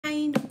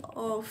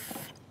of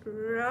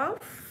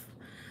rough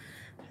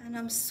and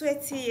I'm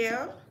sweaty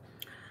here.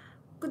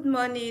 Good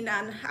morning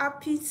and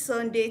happy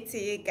Sunday to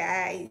you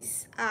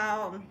guys.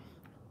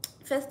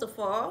 First of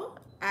all,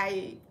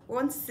 I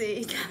want to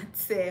say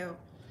that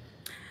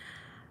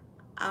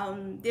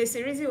there's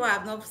a reason why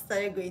I've not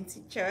started going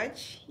to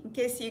church. In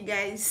case if you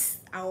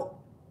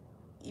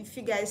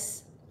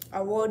guys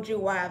are wondering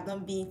why I've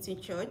not been to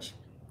church.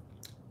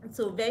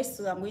 So very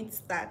soon I'm going to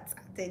start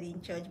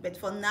attending church, but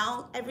for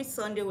now every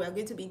Sunday we are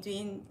going to be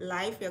doing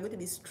live. We are going to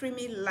be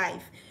streaming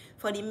live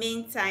for the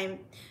meantime.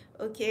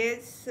 Okay,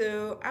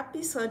 so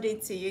happy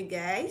Sunday to you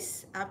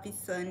guys. Happy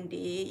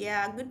Sunday.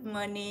 Yeah, good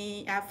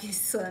morning. Happy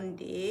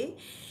Sunday.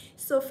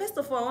 So first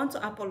of all, I want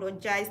to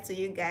apologize to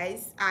you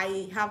guys.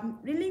 I have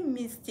really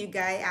missed you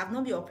guys. I've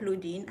not been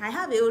uploading. I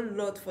have a whole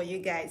lot for you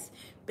guys,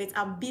 but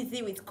I'm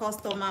busy with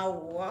customer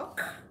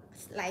work.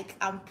 Like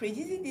I'm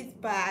producing these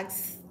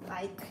bags,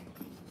 like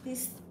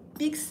these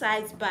big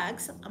size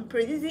bags. I'm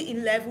producing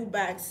 11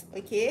 bags.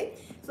 Okay,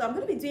 so I'm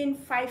going to be doing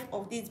 5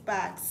 of these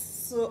bags.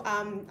 So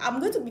I'm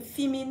going to be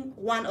filming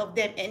one of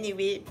them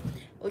anyway.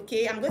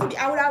 Okay, I would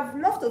have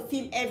loved to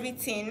film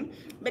everything,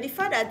 but the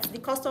fact that the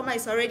customer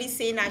is already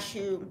saying I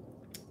should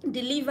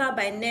deliver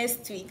by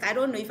next week, I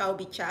don't know if I'll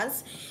be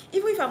charged.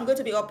 Even if I'm going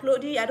to be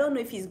uploading, I don't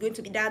know if it's going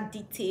to be that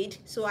detailed,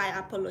 so I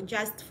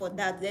apologized for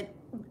that. Then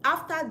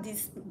after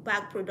this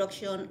bag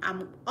production,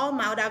 all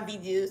my other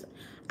videos,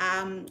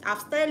 I've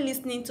started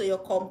listening to your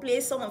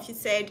complaints. Some of you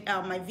said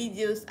my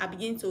videos are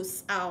beginning to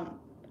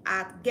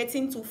are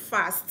getting too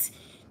fast,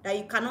 that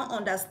you cannot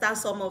understand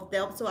some of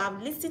them. So I've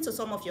listened to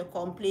some of your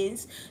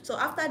complaints. So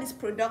after this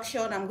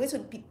production, I'm going to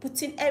be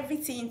putting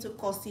everything into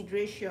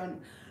consideration.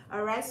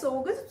 All right, so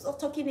we're going to be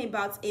talking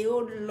about a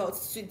whole lot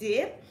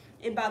today,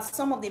 about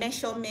some of the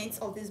measurements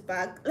of this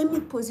bag. Let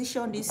me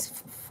position this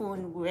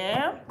phone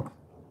well.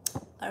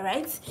 All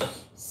right,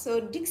 so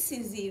this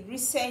is the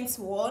recent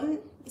one.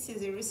 This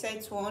is the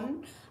recent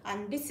one,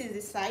 and this is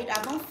the side.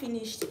 I've not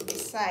finished the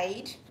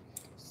side.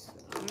 So,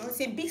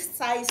 it's a big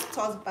size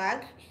tote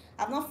bag.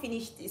 I've not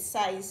finished the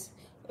size.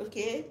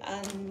 Okay,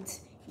 and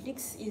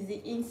this is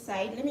the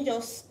inside. Let me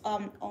just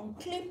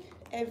unclip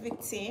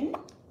everything.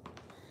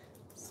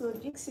 So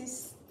this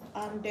is,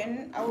 and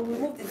then I will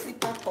remove the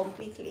zipper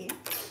completely.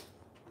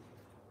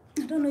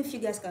 I don't know if you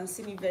guys can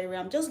see me very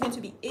well. I'm just going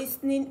to be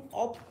hastening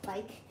up,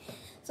 like,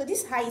 so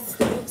this height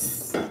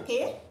looks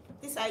okay.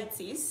 This height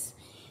is,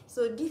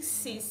 so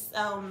this is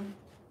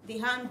the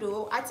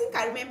handle. I think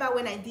I remember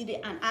when I did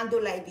an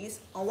handle like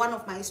this on one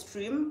of my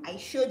stream, I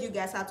showed you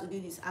guys how to do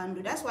this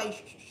handle. That's why you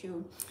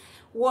should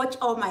watch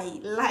all my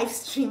live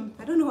stream.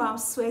 I don't know why I'm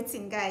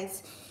sweating,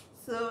 guys.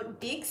 So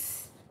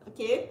this,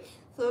 okay,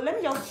 so let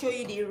me just show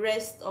you the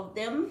rest of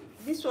them.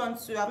 This one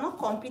too, I've not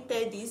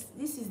completed this.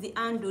 This is the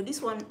handle.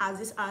 This one has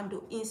this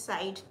handle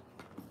inside.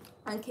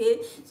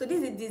 Okay, so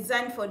this is the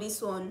design for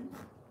this one.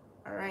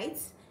 All right,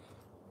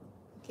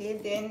 okay,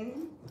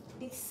 then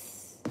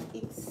this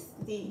is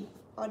the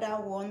other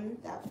one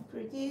that I've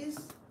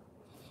produced.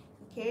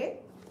 Okay,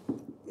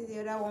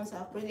 the other ones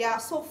are pretty. They are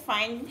so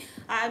fine.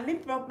 Maybe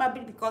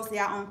probably because they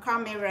are on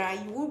camera,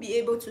 you will be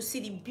able to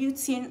see the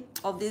beauty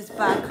of this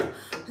bag.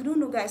 I don't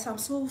know, guys. I'm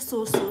so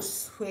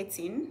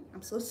sweating.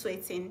 I'm so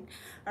sweating.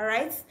 All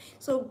right.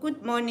 So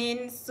good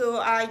morning.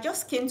 So I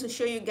just came to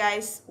show you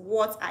guys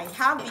what I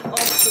have been up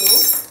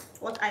to.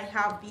 What I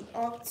have been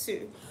up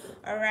to.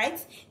 All right.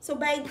 So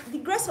by the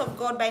grace of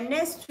God, by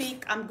next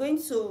week, I'm going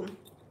to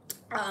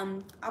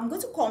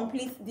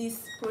complete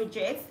this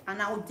project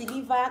and I'll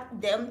deliver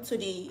them to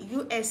the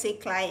USA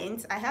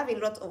clients. I have a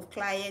lot of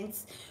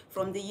clients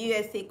from the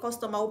USA,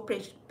 customer who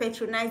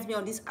patronize me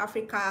on these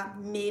Africa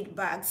made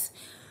bags.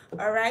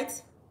 All right,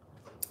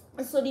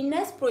 so the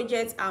next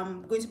project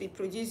I'm going to be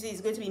producing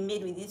is going to be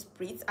made with this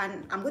print,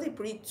 and I'm going to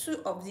print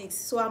 2 of these.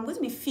 So I'm going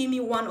to be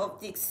filming one of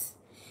these.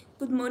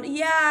 Good morning.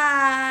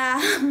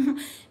 Yeah.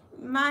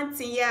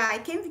 Martin, yeah, I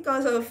came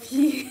because of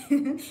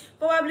you.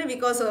 Probably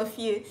because of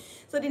you.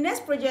 So the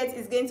next project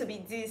is going to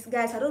be this,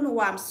 guys. I don't know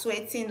why I'm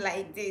sweating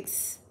like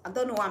this. I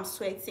don't know why I'm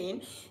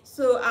sweating.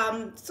 So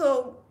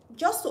so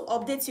just to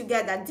update you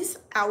guys that this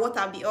are what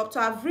I'll be up to.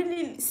 I've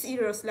really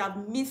seriously,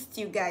 I've missed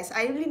you guys.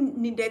 I really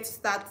needed to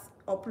start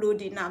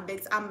uploading now,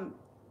 but I'm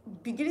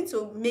beginning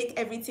to make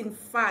everything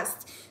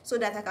fast so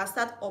that I can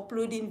start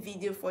uploading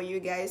video for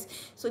you guys.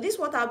 So this is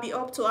what I'll be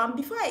up to. And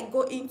before I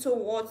go into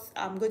what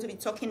I'm going to be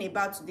talking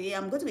about today,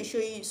 I'm going to be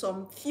showing you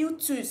some few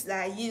tools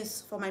that I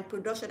use for my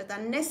production that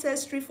are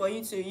necessary for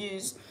you to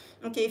use,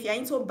 okay, if you're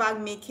into bag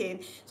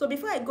making. So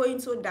before I go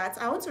into that,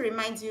 I want to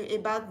remind you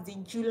about the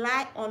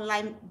July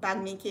online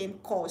bag making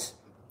course.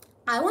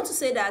 I want to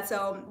say that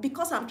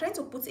because I'm trying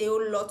to put a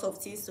whole lot of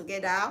things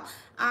together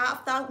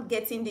after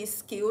getting these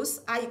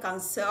skills, how you can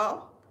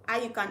sell how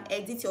you can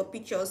edit your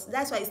pictures.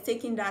 That's why it's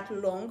taking that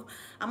long.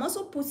 I'm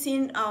also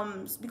putting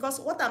because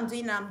what I'm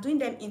doing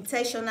them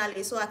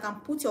intentionally, so I can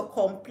put your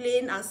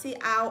complaint and see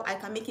how I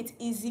can make it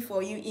easy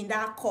for you in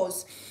that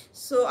course.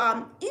 So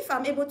if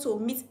I'm able to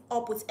meet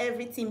up with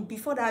everything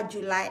before that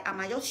July, I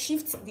might just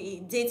shift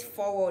the date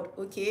forward.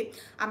 Okay,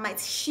 I might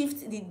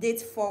shift the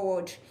date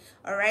forward.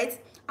 All right,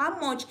 how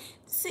much?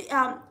 See,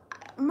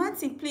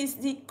 Marty, please,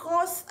 the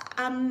cost,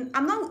 I'm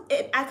not,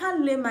 I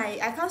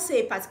can't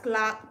say a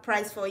particular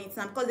price for it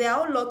now, because there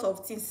are a lot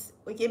of things.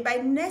 Okay, by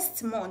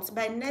next month,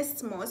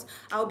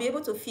 I'll be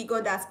able to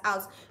figure that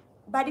out.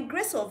 By the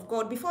grace of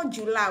God, before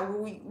July,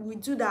 we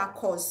do that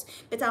course.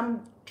 But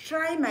I'm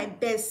trying my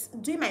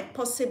best, doing my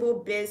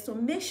possible best to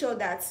make sure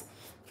that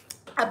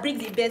I bring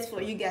the best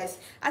for you guys.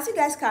 As you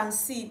guys can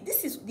see,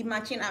 this is the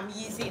machine I'm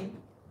using.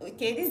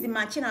 Okay, this is the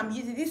machine I'm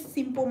using, this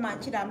simple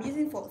machine I'm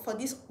using for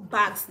these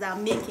bags that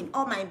I'm making,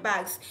 all my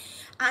bags.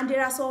 And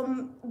there are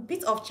some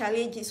bit of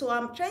challenges, so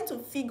I'm trying to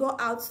figure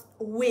out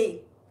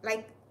way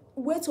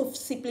to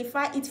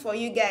simplify it for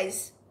you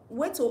guys,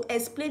 way to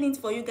explain it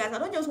for you guys. I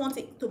don't just want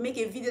to make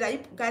a video that you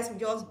guys will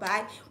just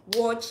buy,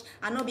 watch,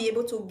 and not be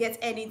able to get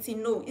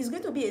anything. No, it's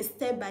going to be a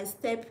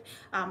step-by-step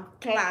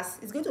class.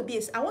 It's going to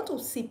be I want to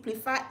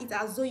simplify it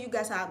as though you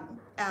guys are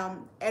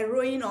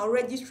enrolling or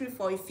registering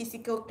for a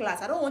physical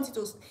class. I don't want it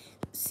to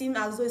seem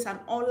as though it's an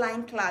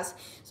online class.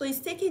 So it's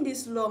taking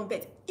this long,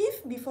 but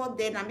if before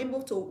then I'm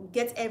able to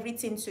get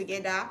everything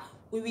together,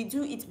 we will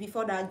do it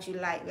before that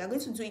July. We are going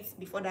to do it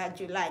before that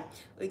July.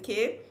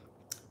 Okay,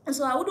 and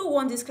so I wouldn't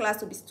want this class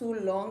to be too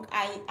long.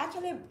 I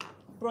actually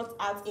brought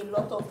out a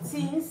lot of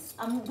things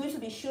I'm going to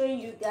be showing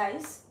you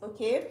guys.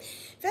 Okay,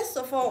 first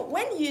of all,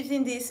 when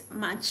using this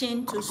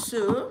machine to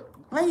sew,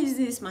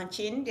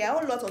 there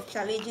are a lot of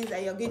challenges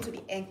that you're going to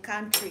be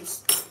encountering.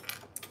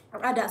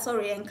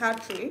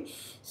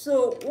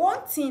 So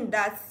one thing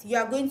that you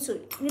are going to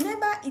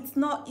remember, it's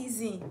not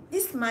easy.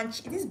 These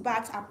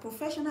bags are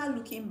professional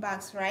looking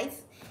bags, right?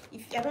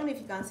 I don't know if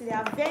you can see, they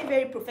are very,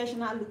 very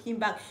professional looking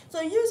bags. So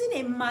using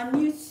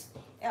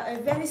a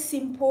very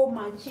simple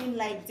machine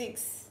like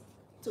this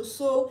to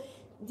sew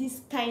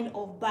this kind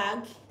of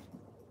bag,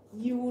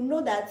 you will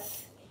know that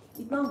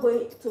it's not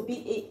going to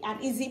be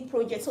an easy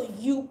project. So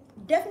you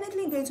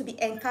definitely going to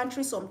be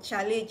encountering some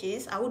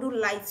challenges. I wouldn't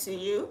lie to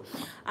you.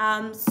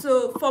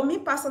 So for me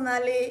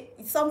personally,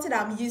 it's something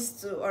I'm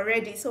used to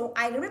already. So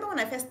I remember when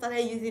I first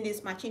started using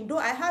this machine, though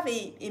I have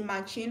a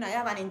machine, I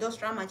have an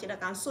industrial machine that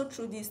can sew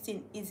through this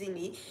thing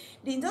easily.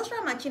 The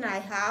industrial machine I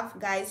have,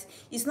 guys,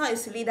 is not a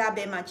cylinder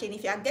bed machine.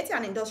 If you are getting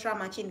an industrial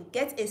machine,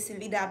 get a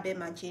cylinder bed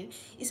machine.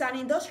 It's an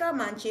industrial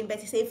machine,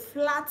 but it's a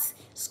flat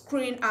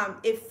screen,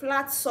 a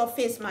flat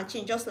surface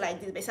machine, just like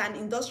this. But it's an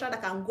industrial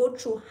that can go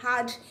through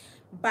hard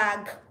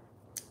bag,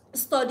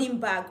 studying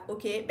bag.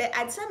 Okay, but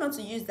I decided not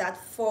to use that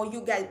for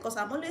you guys, because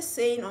I'm always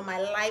saying on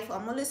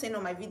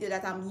my video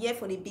that I'm here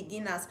for the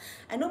beginners.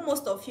 I know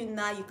most of you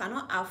now, you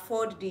cannot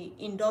afford the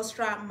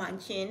industrial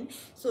machine,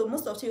 so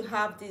most of you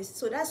have this.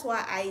 So that's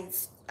why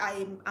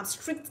I'm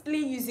strictly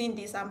using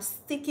this. I'm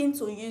sticking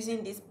to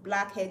using this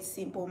blackhead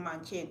simple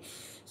machine.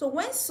 So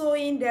when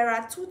sewing, there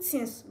are two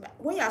things.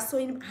 When you are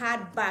sewing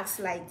hard bags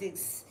like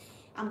this,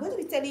 I'm going to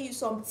be telling you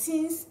some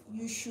things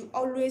you should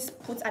always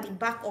put at the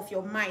back of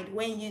your mind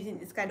when using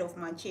this kind of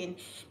machine.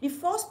 The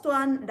first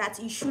one that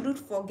you shouldn't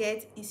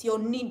forget is your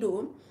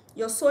needle,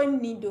 your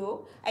sewing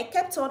needle. I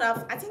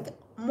think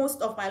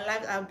most of my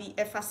life I'll be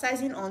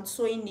emphasizing on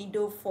sewing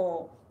needle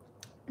for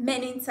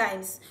many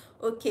times.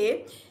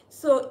 Okay,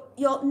 so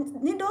your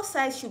needle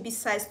size should be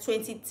size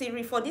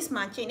 23 for this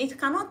machine. It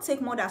cannot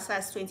take more than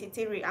size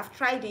 23. I've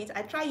tried it.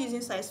 I tried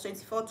using size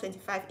 24,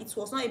 25. It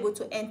was not able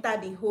to enter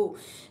the hole.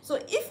 So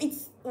if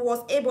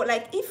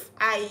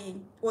I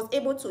was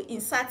able to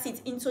insert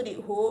it into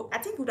the hole, I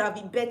think it would have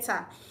been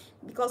better,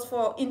 because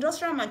for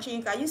industrial machine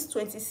you can use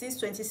 26,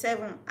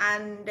 27,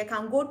 and they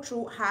can go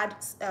through hard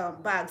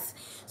bags.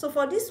 So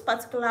for this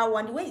particular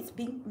one, the way it's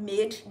being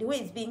made, the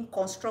way it's being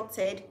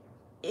constructed,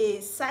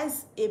 a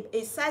size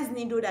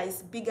needle that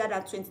is bigger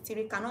than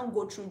 23 cannot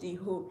go through the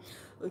hole.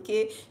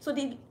 Okay, so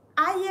the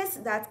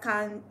highest that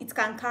it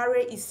can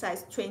carry is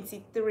size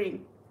 23.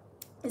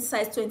 It's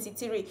size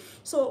 23.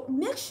 So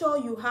make sure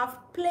you have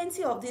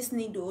plenty of this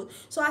needle.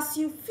 So as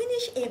you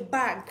finish a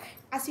bag,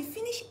 I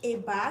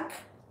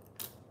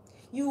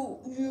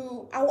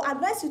will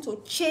advise you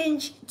to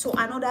change to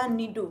another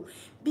needle,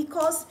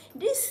 because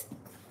these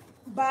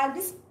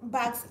bags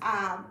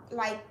are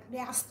they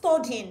are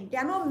studying. They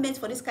are not meant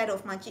for this kind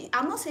of machine.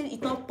 I'm not saying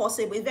it's not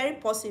possible. It's very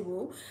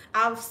possible.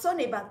 I've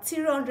sewn about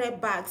 300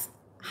 bags,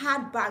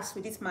 hard bags,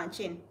 with this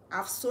machine.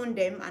 I've sewn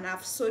them and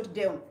I've sewed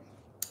them,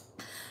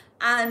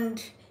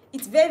 and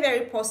it's very,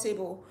 very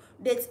possible.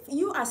 That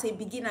you as a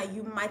beginner,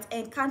 you might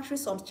encounter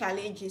some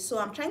challenges. So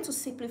I'm trying to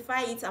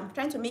simplify it. I'm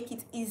trying to make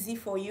it easy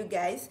for you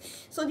guys.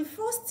 So the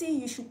first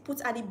thing you should put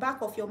at the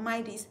back of your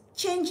mind is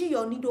changing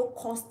your needle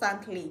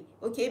constantly.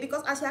 Okay,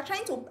 because as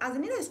the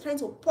needle is trying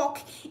to poke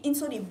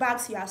into the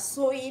bags you are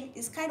sewing,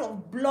 it's kind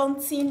of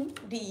blunting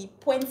the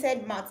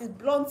pointed mouth. It's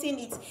blunting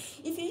it.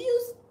 If you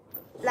use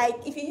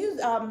like if you use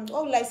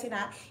what will I say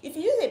now, if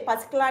you use a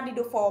particular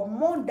needle for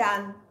more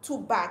than 2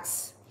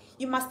 bags,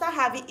 you must start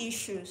having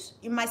issues.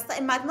 You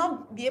might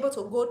not be able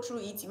to go through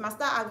it. You must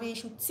start having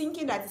issues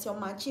thinking that it's your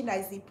machine that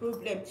is the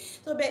problem.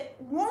 So but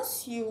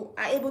once you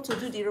are able to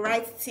do the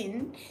right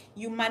thing,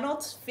 you might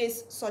not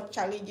face such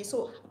challenges.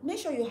 So make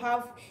sure you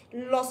have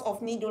lots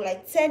of needle,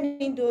 like 10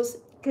 needles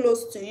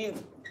close to you.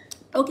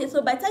 Okay,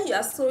 so by the time you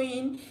are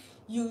sewing,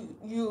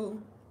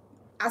 you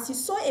as you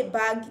sew a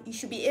bag, you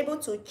should be able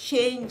to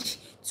change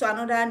to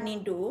another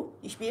needle.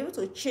 You should be able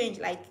to change,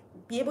 like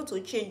be able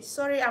to change.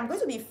 Sorry, I'm going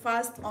to be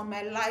fast on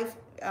my live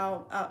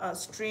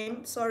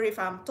stream. Sorry if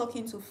I'm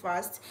talking too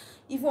fast.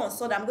 Even on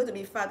Sunday, I'm going to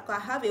be fast because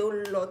I have a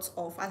whole lot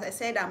of, as I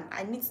said,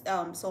 I need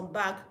some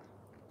bag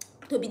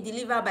to be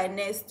delivered by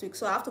next week,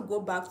 so I have to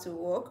go back to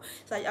work.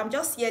 So I'm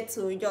just here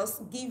to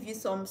just give you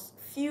some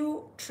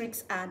few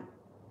tricks and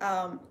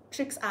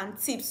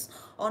tips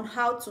on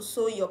how to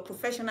sew your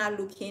professional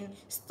looking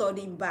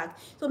studying bag.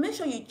 So make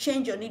sure you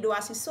change your needle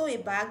as you sew a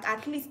bag,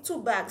 at least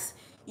 2 bags.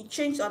 You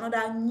change to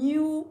another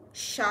new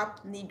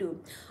sharp needle.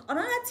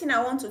 Another thing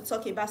I want to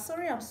talk about,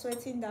 sorry I'm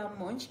sweating that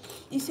much,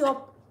 is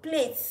your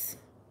plates,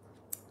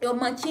 your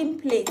matching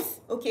plates.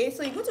 Okay,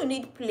 so you're going to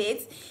need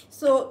plates.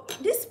 So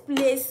this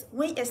plates,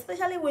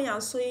 especially when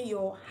you're sewing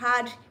your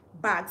hard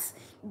bags,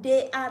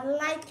 they are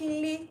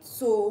likely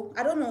to,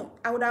 I don't know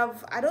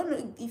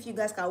if you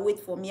guys can wait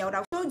for me. I would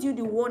have showed you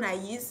the one I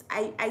use.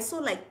 I sew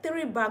like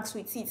 3 bags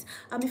with it,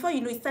 and before you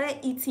know, it started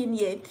eating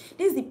here.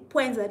 This is the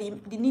point that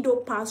the needle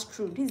passed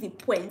through. This is the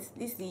point,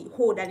 this is the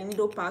hole that the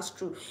needle passed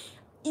through.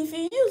 If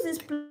you use this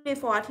plate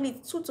for at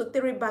least 2 to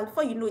 3 bags,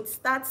 before you know, it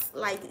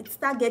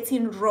start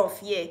getting rough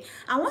here.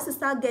 And once it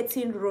start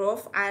getting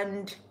rough,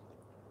 and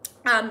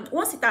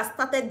once it has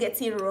started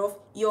getting rough,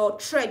 your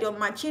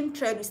matching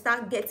thread will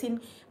start getting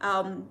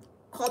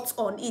cut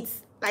on it.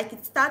 Like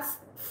it starts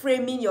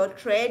framing your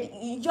thread,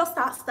 you just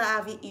start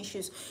having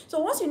issues. So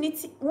once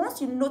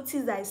you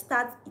notice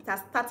that it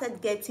has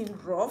started getting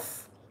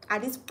rough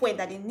at this point,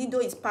 that the needle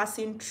is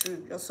passing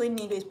through, your sewing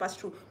needle is passing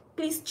through,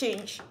 please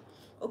change.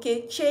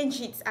 Okay, change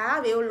it. I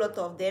have a whole lot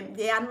of them.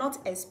 They are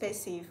not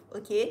expensive.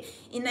 Okay,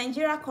 in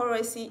Nigeria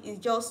currency is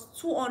just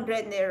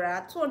 200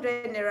 naira.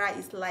 200 naira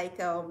is like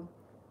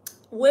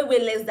way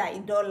less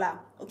than $1.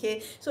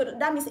 Okay, so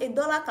that means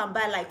 $1 can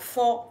buy like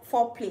four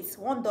plates.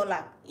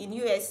 $1 in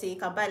USA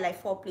can buy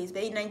like 4 plates,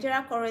 but in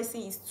Nigeria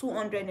currency is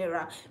 200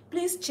 naira.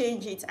 Please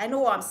change it. I know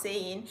what I'm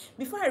saying.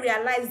 Before I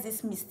realized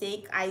this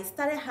mistake, I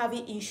started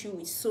having issue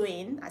with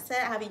sewing. I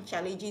started having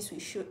challenges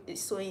with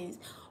sewing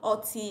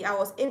until I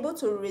was able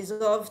to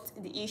resolve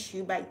the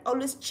issue by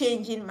always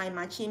changing my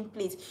matching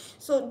plate.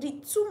 So the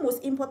 2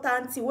 most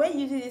important things when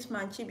using this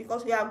matching,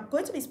 because we are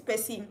going to be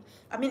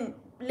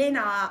laying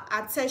our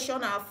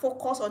attention, our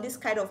focus on this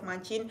kind of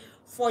matching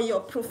for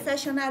your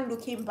professional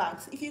looking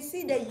bags. If you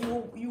see that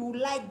you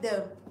like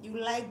them,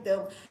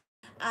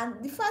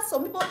 and the fact,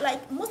 some people,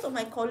 like most of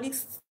my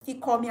colleagues still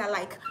call me,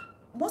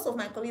 most of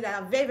my colleagues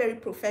that are very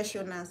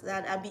professionals,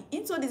 that are be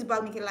into this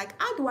bag making, like,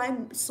 how do I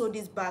sew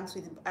these bags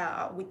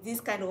with this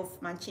kind of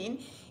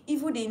machine?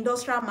 Even the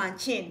industrial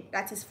machine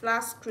that is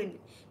flat screen,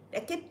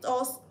 they kept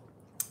on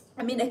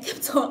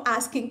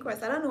asking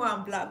questions. I don't know why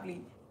I'm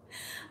blabbling.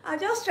 I'm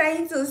just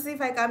trying to see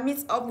if I can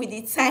meet up with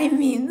the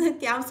timing.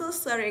 Okay, I'm so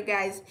sorry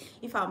guys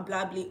if I'm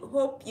blabbling.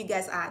 Hope you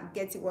guys are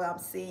getting what I'm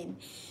saying.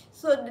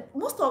 So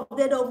most of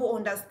them don't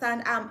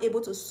understand I'm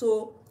able to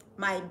sew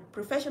my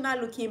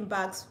professional looking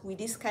bags with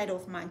this kind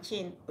of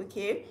machine.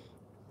 Okay,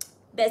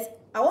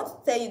 but I want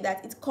to tell you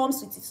that it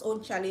comes with its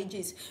own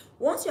challenges.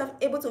 Once you are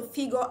able to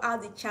figure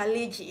out the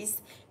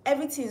challenges,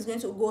 everything is going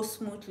to go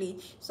smoothly.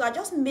 So I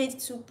just made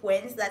 2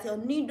 points, that your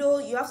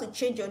needle, you have to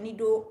change your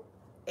needle,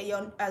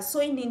 your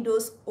sewing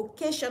needles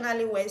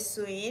occasionally when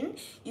sewing.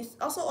 You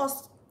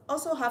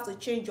also have to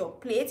change your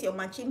plate, your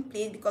matching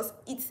plate, because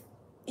it's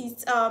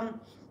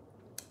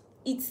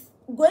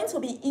going to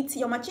be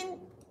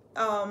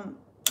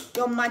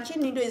your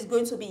matching needle is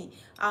going to be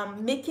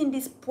making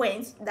this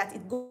point that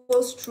it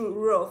goes through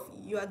rough.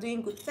 You are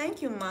doing good.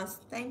 Thank you, Mas.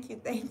 Thank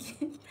you.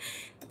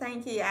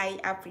 Thank you. I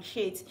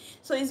appreciate.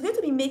 So it's going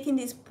to be making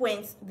this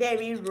point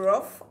very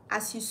rough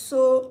as you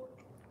sew.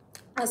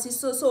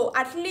 So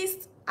at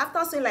least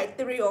after sewing like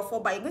 3 or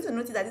 4, but you're going to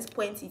notice that this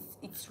point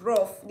it's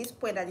rough, this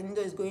point that the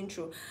needle is going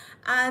through.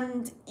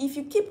 And if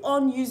you keep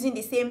on using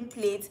the same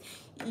plate,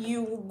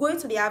 you're going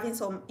to be having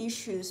some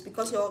issues,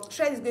 because your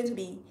thread is going to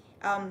be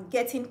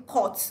getting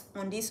caught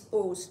on these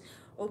holes.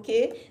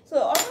 Okay, so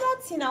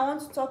another thing I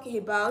want to talk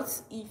about,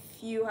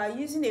 if you are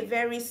using a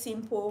very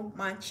simple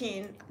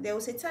machine, there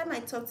was a time I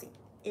talked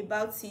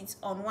about it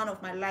on one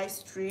of my live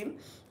stream.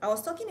 I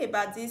was talking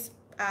about this.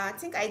 I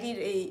think I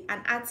did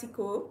an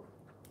article.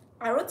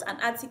 I wrote an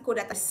article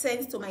that I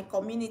sent to my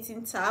community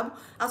tab.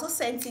 I also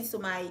sent it to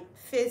my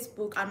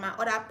Facebook and my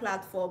other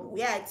platform,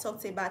 where I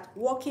talked about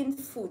walking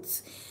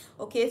foot.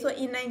 Okay, so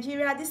in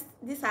Nigeria,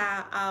 these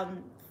are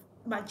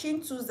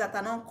machine tools that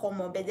are not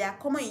common, but they are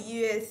common in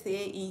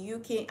USA, in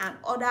UK, and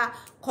other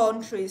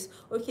countries.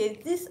 Okay,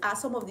 these are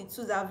some of the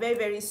tools that are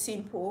very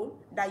simple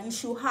that you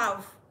should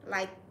have.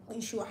 Like,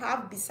 you should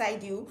have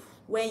beside you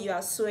when you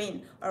are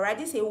sewing. All right,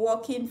 this is a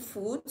working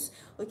foot.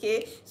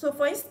 Okay, so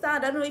for instance, I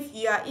don't know if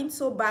you are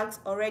into bags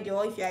already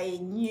or if you are a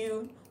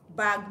new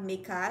bag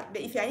maker,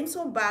 but if you are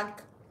into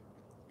bag,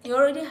 you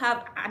already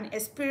have an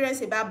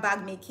experience about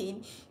bag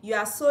making. You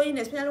are sewing,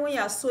 especially when you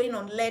are sewing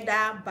on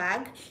leather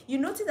bag, you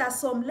notice that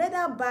some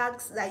leather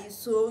bags that you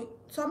sew,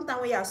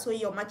 sometimes when you are sewing,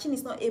 your machine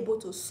is not able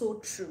to sew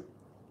through.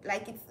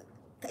 Like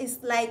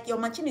it's like your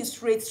machine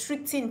is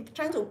restricting,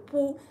 trying to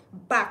pull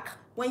back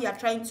when you are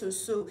trying to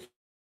sew.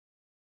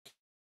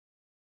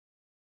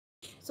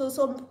 So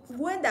some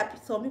way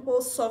that some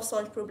people solve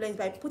such problems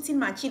by putting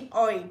machine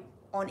oil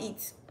on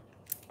it.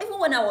 Even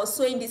when I was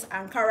sewing this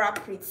Ankara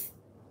print,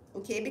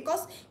 okay,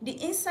 because the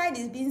inside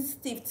is being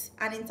stiffed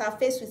and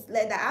interfaced with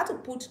leather, I had to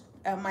put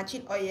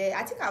machine oil.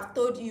 I think I've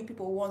told you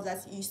people once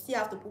that you still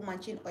have to put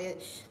machine oil.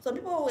 So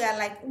people were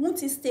like,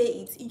 won't it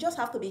stay it? You just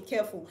have to be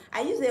careful.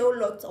 I use a whole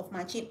lot of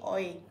machine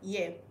oil.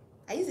 Yeah,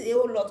 I use a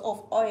whole lot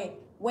of oil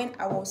when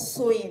I was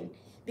sewing,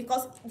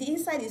 because the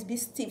inside is being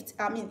stiffed,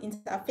 I mean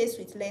interfaced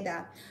with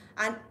leather.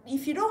 And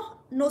if you don't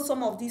know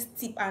some of these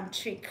tip and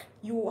trick,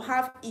 you will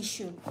have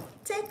issue.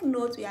 Take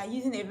note, we are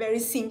using a very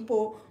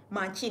simple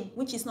machine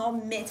which is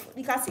not meant for,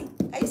 you can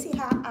you see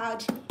how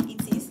hard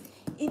it is.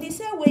 In the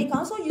same way, you can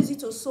also use it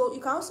to sew.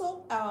 You can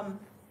also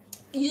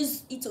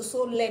use it to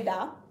sew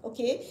leather.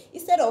 Okay,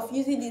 instead of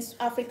using this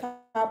African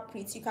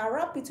print, you can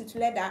wrap it with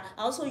leather and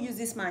also use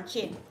this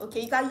machine.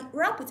 Okay, you can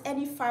wrap with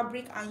any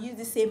fabric and use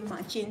the same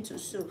machine to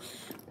sew,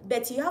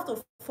 but you have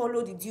to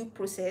follow the due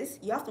process.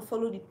 You have to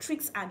follow the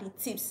tricks and the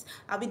tips.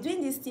 I've been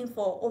doing this thing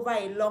for over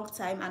a long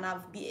time, and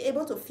I've been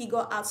able to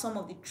figure out some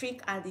of the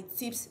trick and the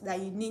tips that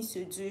you need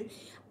to do.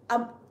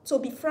 To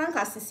be frank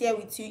and sincere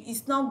with you,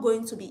 it's not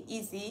going to be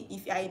easy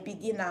if you are a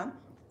beginner.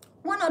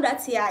 One other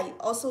thing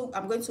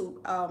I'm going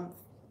to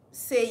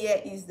say here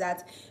is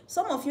that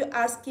some of you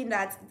asking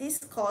that this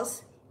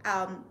course,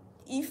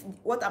 if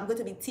what I'm going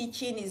to be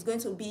teaching is going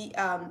to be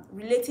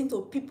relating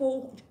to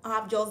people who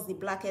have just the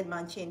blackhead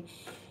machine.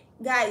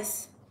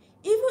 Guys,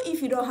 even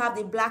if you don't have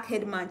the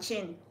blackhead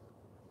machine,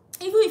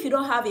 even if you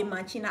don't have a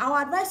machine, I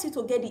would advise you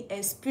to get the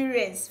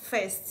experience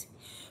first.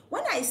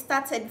 When I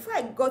started, before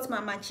I got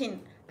my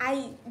machine,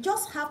 I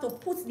just have to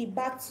put the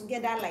bag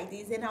together like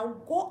this, and I'll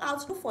go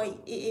out look for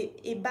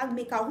a bag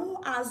maker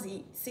who has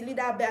a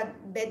cylinder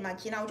bed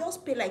machine. I'll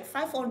just pay like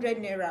 500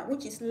 naira,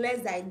 which is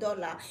less than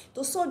 $1,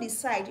 to sew the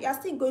side. You are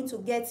still going to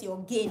get your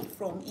gain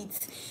from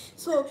it.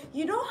 So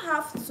you don't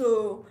have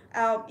to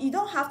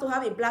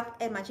have a black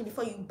air machine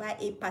before you buy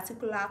a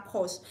particular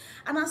course.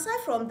 And aside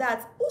from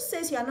that, who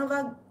says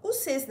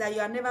that you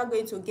are never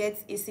going to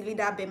get a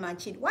cylinder bed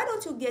machine? Why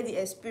don't you get the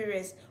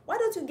experience? Why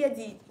don't you get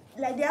the,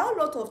 like, there are a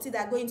lot of things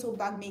that go into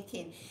bag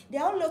making.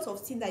 There are a lot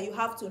of things that you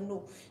have to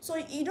know. So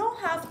you don't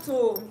have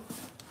to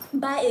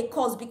buy a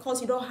course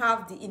because you don't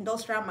have the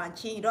industrial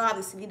machine, you don't have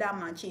the cylinder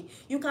machine.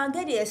 You can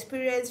get the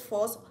experience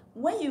first.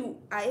 When you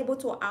are able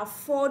to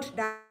afford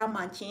that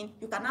machine,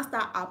 you can now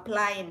start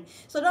applying.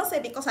 So don't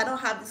say because I don't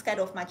have this kind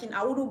of machine,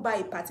 I wouldn't buy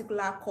a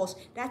particular course.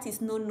 That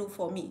is no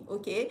for me.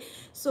 Okay,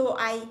 so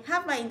I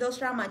have my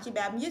industrial machine,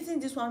 but I'm using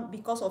this one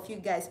because of you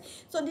guys.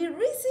 So the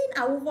reason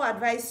I will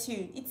advise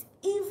you, it's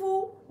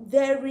even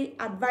very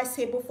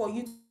advisable for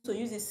you to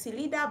use a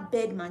cylinder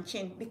bed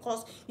machine,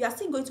 because you are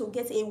still going to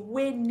get a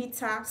way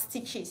neater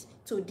stitches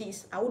to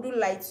this. I wouldn't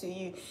lie to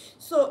you.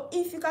 So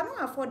if you cannot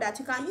afford that,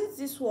 you can use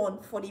this one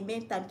for the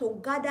meantime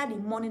to gather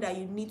the money that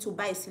you need to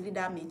buy a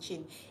cylinder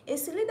machine. A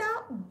cylinder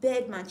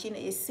bed machine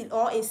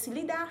or a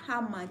cylinder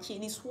hand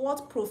machine is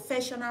what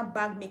professional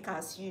bag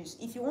makers use.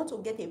 If you want to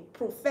get a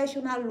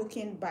professional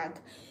looking bag,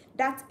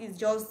 that is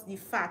just the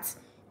fact.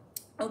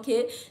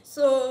 Okay,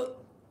 so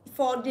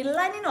for the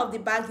lining of the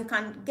bag, you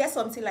can get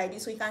something like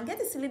this. So you can get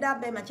the cylinder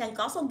bed machine. You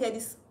can also get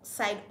this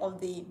type of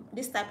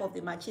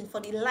the machine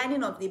for the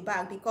lining of the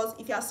bag, because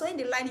if you are sewing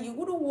the lining, you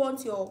wouldn't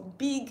want your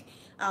big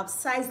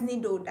size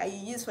needle that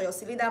you use for your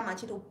cylinder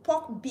machine to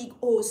poke big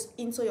holes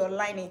into your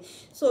lining.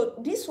 So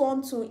this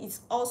one too is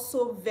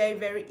also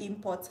very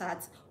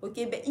important.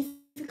 Okay, but if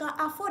you can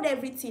afford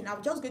everything,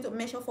 I'm just going to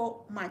mention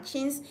 4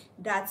 machines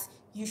that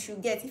you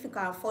should get if you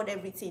can afford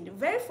everything. The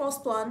very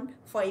first one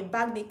for a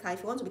bag maker,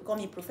 if you want to become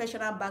a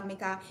professional bag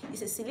maker,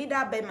 is a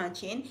cylinder bed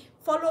machine,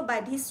 followed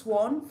by this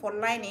one for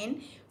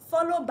lining,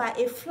 followed by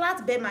a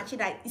flat bed machine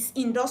that is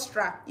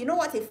industrial. You know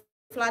what a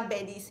flat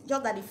bed is?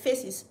 Just that the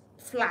face is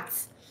flat.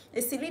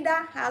 A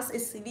cylinder has a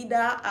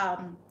cylinder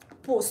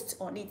post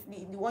on it,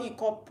 the one you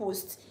call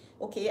post.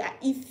 Okay,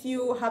 if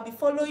you have been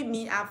following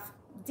me,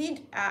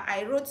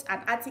 I wrote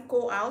an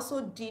article.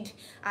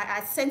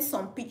 I sent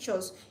some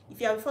pictures.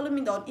 If you have been following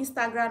me on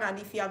Instagram, and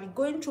if you have been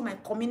going through my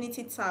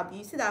community tab,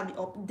 you see that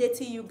I'll be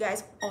updating you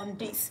guys on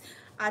this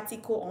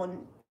article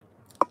on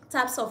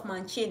types of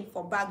machine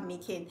for bag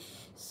making.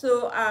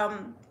 So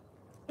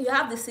you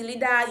have the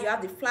cylinder, you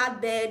have the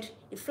flatbed,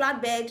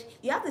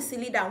 you have the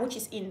cylinder, which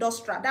is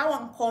industrial. That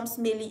one comes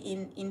mainly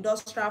in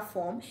industrial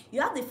form.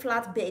 You have the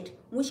flatbed,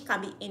 which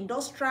can be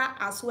industrial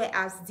as well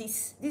as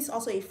this. This is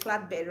also a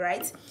flatbed,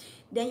 right?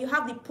 Then you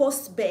have the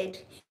post bed.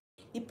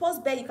 The purse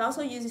belt, you can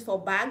also use it for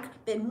bag,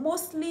 but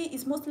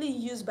it's mostly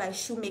used by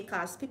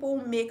shoemakers, people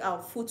who make our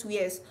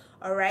footwears.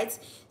 All right,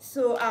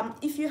 so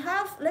if you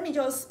have, let me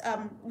just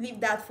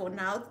leave that for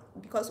now,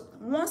 because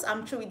once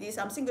I'm through with this,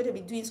 I'm still going to be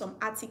doing some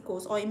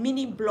articles or a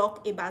mini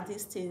blog about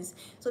these things,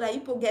 so that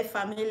people get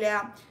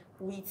familiar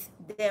with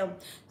them.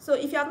 So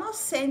if you have not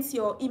sent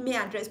your email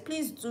address,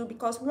 please do,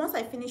 because once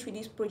I finish with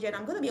this project,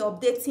 I'm going to be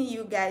updating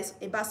you guys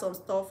about some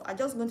stuff. I'm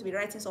just going to be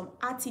writing some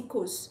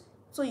articles,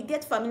 so you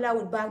get familiar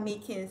with bag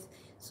makings.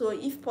 So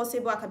if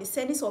possible, I can be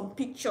sending some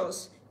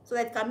pictures, so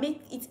that it can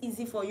make it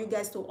easy for you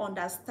guys to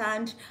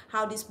understand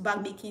how this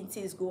bag making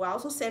things go. I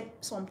also send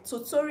some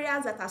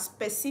tutorials that are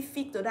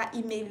specific to that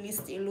email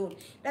list alone.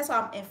 That's why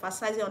I'm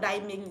emphasizing on that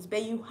email list.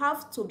 But you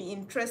have to be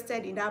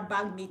interested in that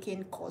bag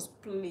making course,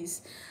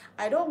 please.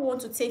 I don't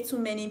want to take too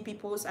many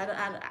people, and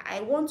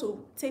I want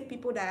to take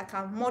people that I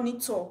can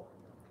monitor,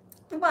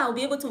 people I'll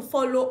be able to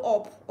follow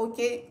up.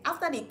 Okay,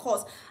 after the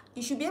course,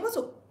 you should be able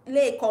to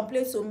lay a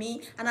complaint to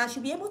me, and I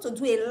should be able to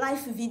do a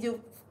live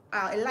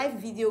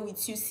video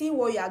with you, see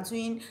what you are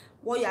doing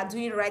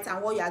right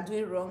and what you are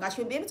doing wrong. I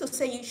should be able to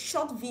send you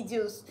short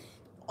videos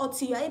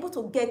until you are able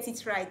to get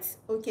it right.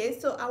 Okay,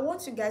 so I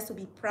want you guys to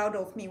be proud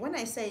of me. When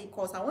I say a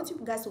course, I want you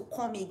guys to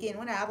come again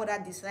when I have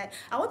other design.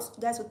 I want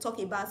you guys to talk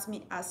about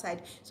me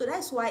outside. So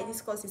that's why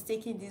this course is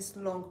taking this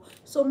long.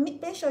 So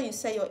make sure you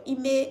say your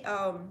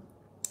email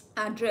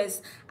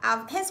address.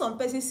 I've heard some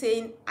person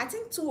saying, I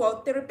think 2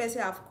 or 3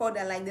 persons have called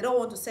that, like, they don't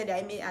want to send their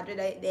email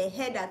address. They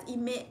heard that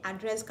email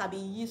address can be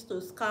used to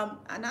scam,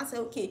 and I say,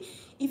 okay,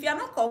 if you are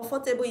not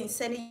comfortable in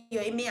sending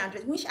your email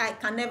address, which I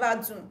can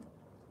never do,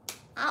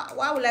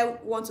 why would I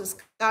want to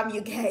scam you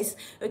guys?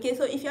 Okay,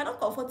 so if you're not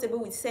comfortable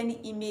with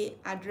sending email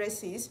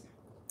addresses,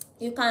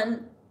 you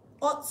can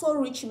also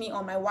reach me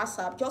on my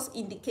WhatsApp. Just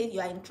indicate you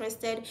are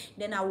interested,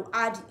 then I will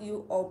add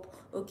you up.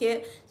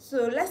 Okay,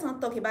 so let's not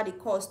talk about the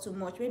cost too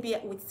much. Maybe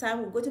with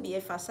time we're going to be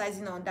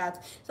emphasizing on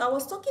that. So I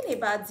was talking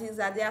about this,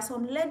 that there are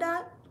some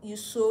leather you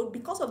sew,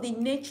 because of the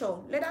nature,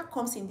 leather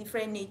comes in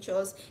different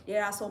natures.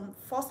 There are some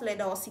false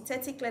leather or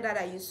synthetic leather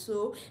that you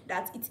sew,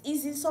 that it's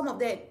easy, some of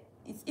them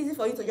it's easy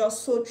for you to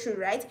just sew through,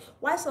 right?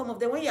 While some of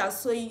them, when you are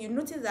sewing, you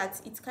notice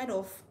that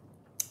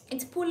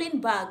it's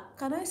pulling back.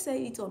 Can I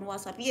say it on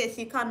WhatsApp? Yes,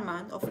 you can,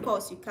 man. Of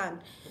course you can.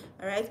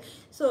 All right,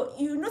 so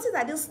you notice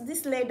that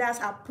these leathers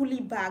are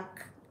pulling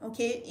back.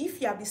 Okay,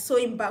 if you have been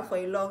sewing back for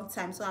a long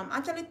time, so I'm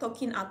actually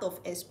talking out of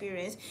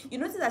experience, you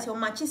notice that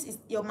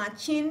your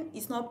matching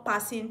is not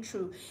passing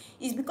through.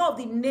 It's because of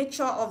the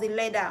nature of the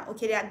leather.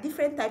 Okay, there are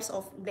different types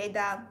of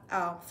leather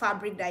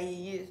fabric that you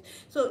use.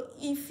 So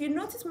if you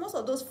notice, most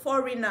of those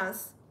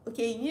foreigners,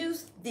 okay,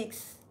 use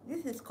this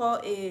is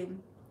called a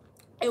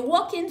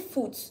working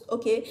foot.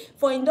 Okay,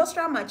 for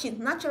industrial machines,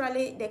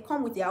 naturally they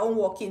come with their own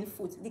working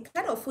foot. The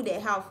kind of foot they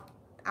have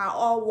are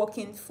all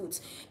working foot,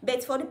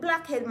 but for the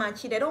blackhead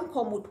machine, they don't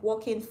come with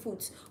working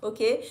foot.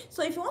 Okay,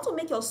 so if you want to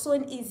make your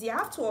sewing easy, I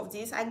have 2 of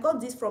these. I got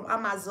this from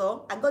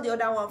Amazon, I got the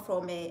other one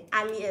from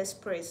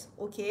AliExpress.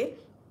 Okay,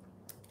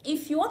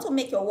 if you want to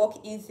make your work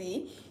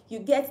easy, you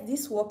get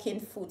this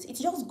working foot. It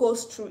just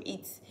goes through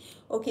it.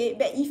 Okay,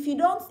 but if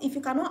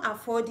you cannot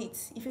afford it,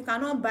 if you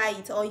cannot buy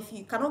it, or if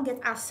you cannot get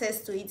access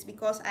to it,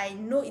 because I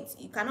know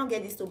you cannot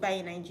get this to buy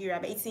in Nigeria,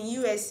 but it's in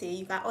USA,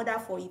 you can order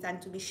for it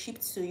and to be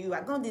shipped to you. I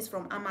got this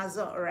from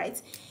Amazon. All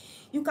right,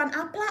 you can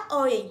apply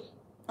oil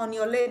on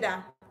your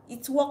leather.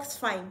 It works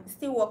fine. It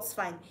still works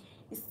fine.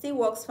 It still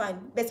works fine,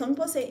 but some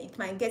people say it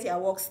might get your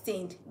work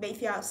stained. But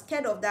if you are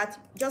scared of that,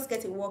 just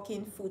get a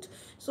working foot.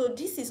 So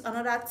this is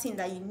another thing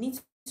that you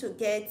need to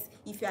get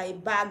if you are a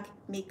bag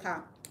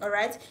maker. All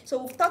right,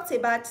 so we've talked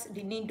about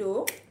the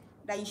needle,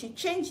 that you should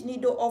change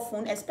needle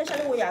often,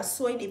 especially when you are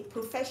sewing a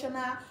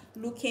professional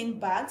looking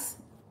bags.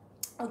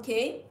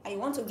 Okay, and you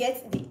want to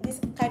get this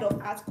kind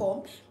of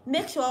outcome,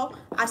 make sure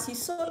as you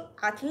sew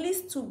at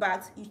least 2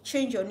 bags, you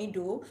change your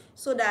needle,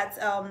 so that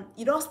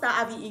you don't start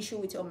having issue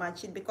with your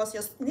machine, because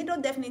your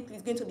needle definitely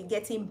is going to be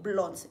getting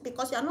blunt,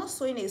 because you are not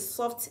sewing a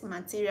soft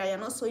material, you're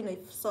not sewing a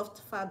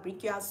soft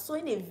fabric, you are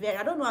sewing a very,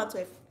 I don't know how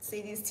to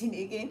say this thing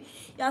again,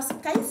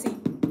 can you see,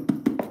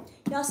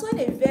 you are sewing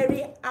a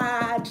very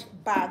hard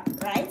bag,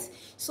 right?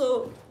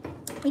 So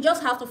you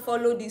just have to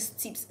follow these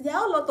tips. There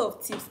are a lot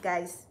of tips,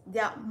 guys.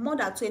 There are more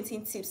than 20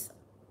 tips.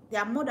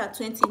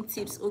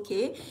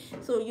 Okay,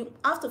 so you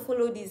have to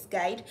follow this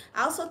guide.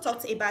 I also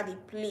talked about the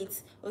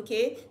plate.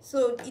 Okay,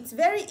 so it's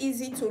very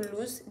easy to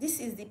lose.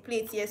 This is the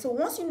plate here. So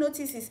once you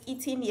notice it's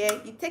eating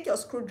here, you take your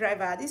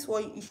screwdriver. This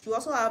one, if you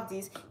also have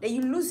this, then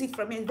you lose it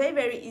from it. Very,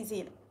 very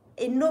easy.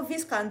 A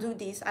novice can do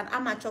this, an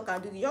amateur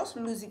can do this. Just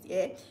lose it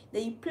here,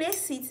 then you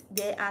place it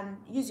there and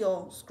use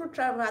your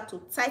screwdriver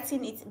to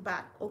tighten it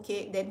back.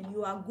 Okay, then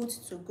you are good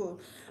to go.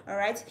 All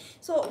right,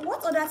 so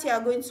what other thing you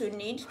are going to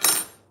need,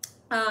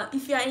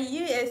 if you are in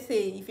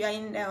USA, if you are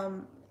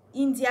in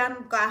Indian,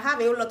 I have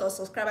a whole lot of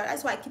subscribers,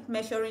 that's why I keep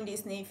measuring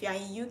this name. If you are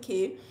in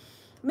UK,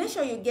 make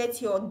sure you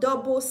get your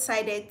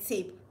double-sided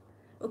tape.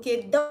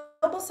 Okay,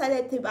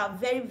 double-sided tape are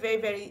very,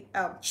 very, very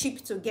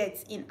cheap to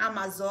get in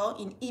Amazon,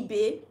 in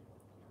eBay.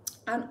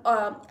 and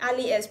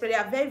AliExpress. They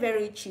are very,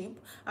 very cheap.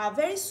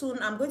 Very soon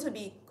I'm going to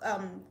be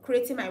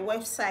creating my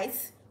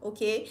website,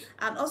 okay,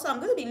 and also I'm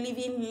going to be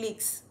leaving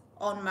links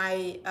on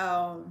my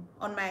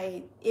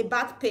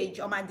about page,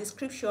 on my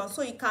description,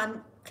 so you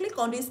can click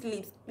on these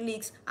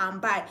links and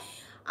buy.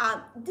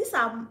 These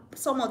are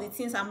some of the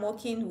things I'm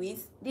working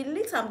with. The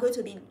links I'm going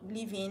to be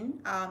leaving,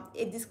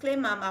 a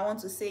disclaimer I want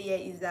to say here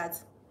is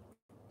that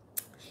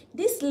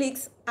these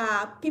leaks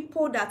are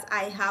people that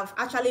I have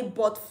actually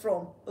bought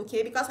from,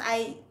 okay, because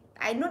I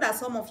know that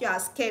some of you are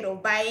scared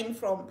of buying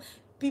from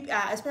people,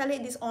 especially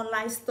these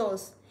online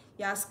stores.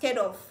 You are scared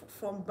of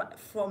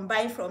from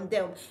buying from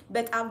them,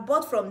 but I've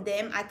bought from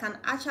them. I can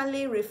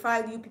actually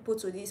refer you people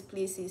to these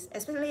places,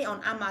 especially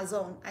on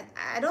Amazon.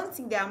 I don't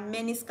think there are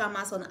many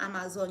scammers on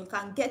Amazon. You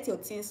can get your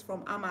things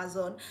from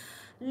Amazon.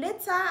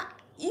 Later,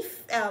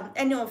 if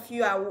any of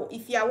you are,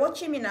 if you are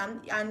watching me now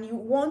and you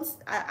want,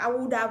 I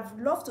would have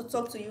loved to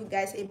talk to you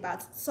guys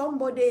about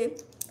somebody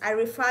I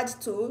referred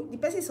to. The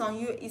person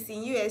is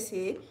in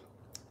USA.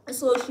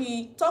 So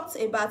she talked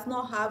about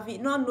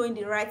not knowing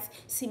the right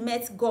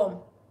cement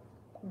gum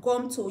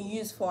to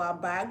use for her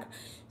bag.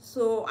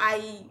 So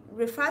I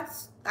refer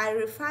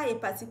a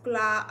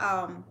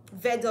particular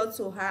vendor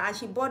to her, and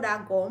she bought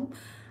that gum,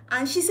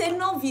 and she's a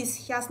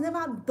novice. She has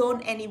never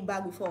done any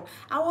bag before.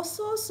 I was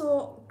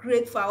so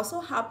grateful. I was so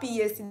happy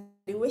yesterday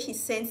the way she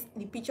sent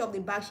the picture of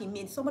the bag she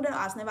made. Somebody that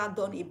has never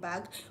done a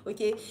bag,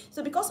 okay.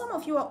 So because some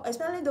of you,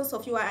 especially those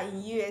of you who are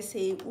in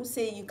USA, who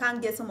say you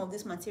can't get some of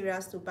these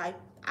materials to buy,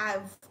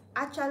 I've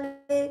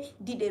actually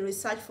did a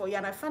research for you,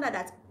 and I found out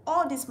that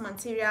all these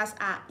materials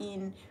are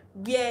in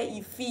where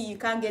you feel you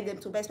can't get them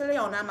to buy, especially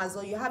on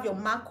Amazon. You have your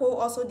Mako,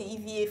 also the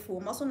EVA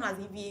foam, also known as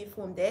EVA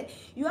foam. There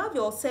you have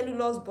your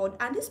cellulose board,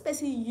 and this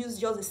person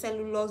used just the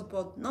cellulose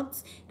board,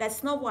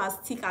 that's not as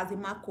thick as the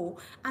Mako,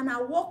 and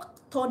her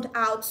work turned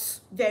out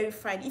very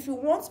fine. If you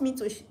want me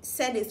to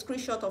send a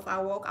screenshot of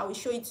her work, I will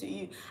show it to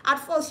you. At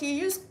first she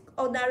used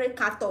ordinary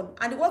carton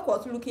and the work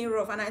was looking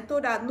rough, and I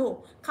told her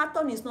no,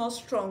 carton is not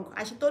strong,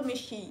 and she told me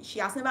she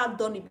has never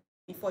done it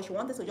before. She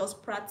wanted to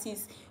just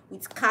practice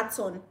with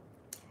carton,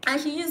 and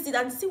she used it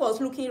and it still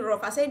was looking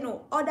rough. I said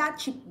no, order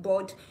cheap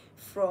board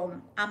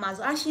from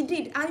Amazon, and she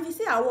did. And if you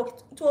see her work,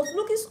 it was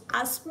looking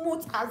as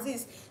smooth as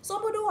this.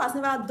 Somebody who has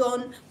never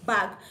done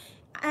bag.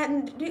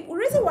 And the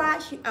reason why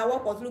her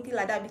work was looking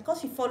like that,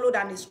 because she followed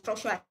an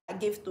instruction I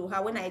gave to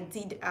her when I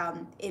did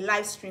a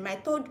live stream. I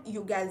told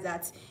you guys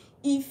that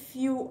if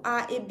you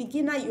are a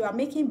beginner, you are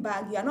making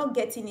bag, you are not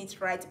getting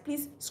it right,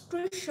 please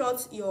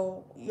screenshot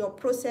your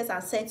process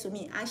and send to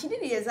me. And she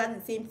did the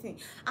exact same thing.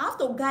 I have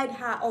to guide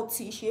her up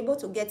till she's able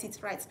to get it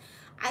right.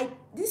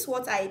 This is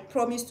what I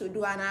promised to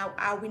do, and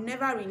I will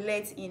never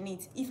relent in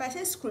it. If I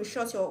say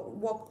screenshot your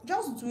work,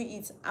 just do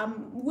it.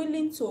 I'm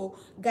willing to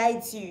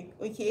guide you,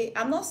 okay.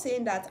 I'm not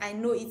saying that I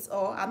know it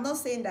all. I'm not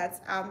saying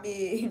that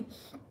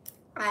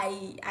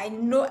I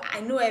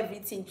know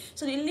everything.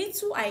 So the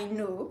little I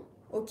know,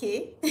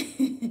 okay,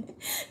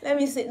 let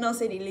me not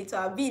say the little.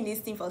 I've been in this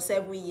thing for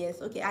 7 years,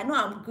 okay. I know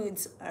I'm good.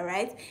 All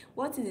right,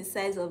 what is the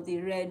size of the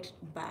red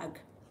bag?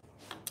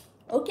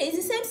 Okay, it's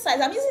the same size.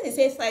 I'm using the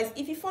same size.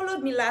 If you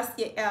followed me last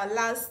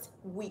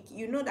week,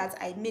 you know that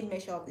I made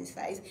measure of the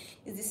size.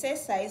 It's the same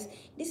size.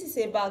 This is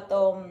about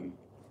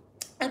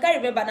I can't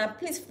remember now.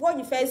 Please, what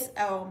you first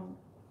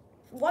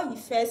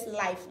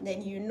live,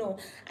 then you know.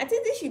 I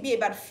think this should be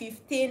about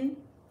 15.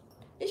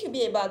 This should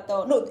be about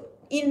no,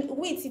 in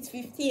width it's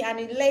 15 and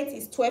in length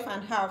is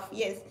 12.5.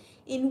 Yes,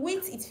 in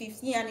width it's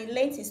 15 and in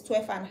length is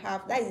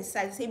 12.5. That is the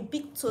size. It's a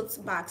big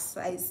tote bag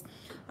size.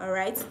 All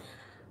right,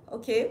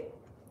 okay.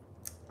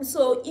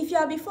 So if you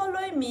have been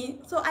following me,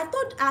 so I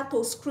told her to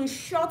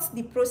screenshot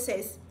the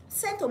process,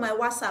 send to my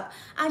WhatsApp,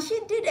 and she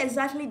did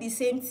exactly the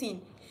same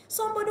thing.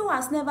 Somebody who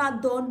has never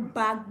done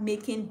bag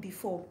making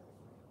before,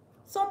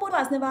 somebody who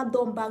has never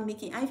done bag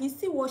making, and if you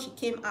see what she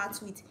came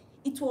out with,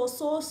 it was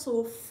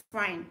so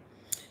fine.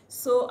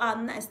 So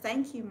nice,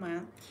 thank you,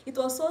 man. It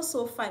was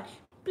so fine.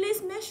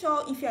 Please make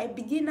sure, if you're a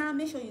beginner,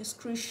 make sure you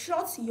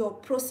screenshot your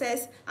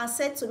process and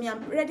send to me.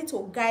 I'm ready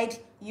to guide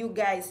you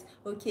guys,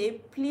 okay.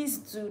 Please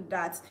do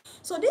that.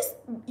 So this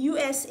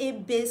USA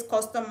based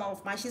customer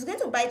of mine, she's going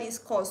to buy this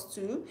course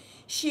too.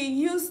 She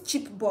used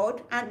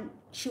chipboard, and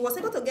she was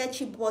able to get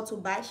chipboard to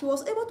buy. She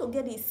was able to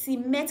get the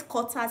cement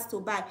cutters to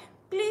buy.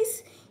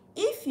 Please,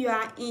 if you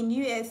are in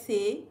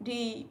USA,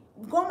 the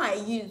gum I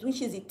use,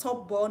 which is the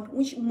top bond,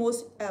 which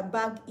most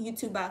bag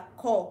YouTuber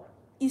call,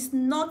 is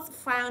not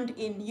found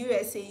in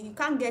USA. You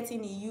can't get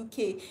in the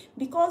UK,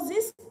 because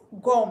this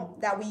gum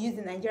that we use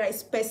in Nigeria is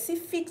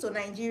specific to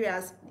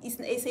Nigerians.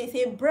 It's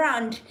a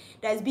brand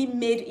that is being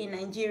made in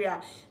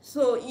Nigeria.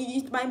 So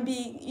it might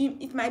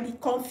be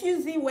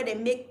confusing when they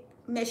make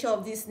measure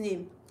of this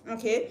name,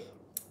 okay.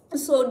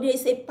 So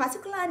there's a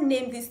particular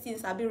name these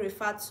things are being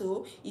referred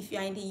to if you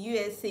are in the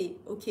USA,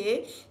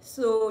 okay.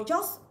 So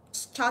just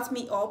chat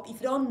me up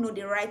if you don't know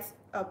the right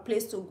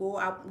place to go.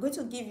 I'm going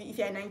to give you, if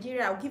you're in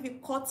Nigeria, I'll give you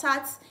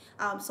contacts,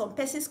 some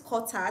persons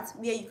contacts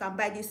where you can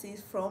buy these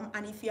things from.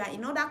 And if you are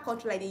in other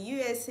country like the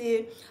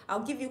USA, I'll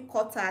give you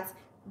contacts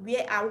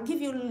where I'll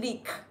give you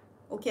link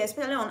okay,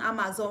 especially on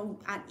Amazon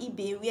and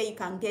eBay, where you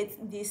can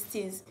get these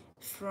things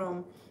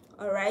from.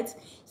 All right,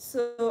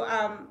 so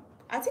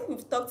I think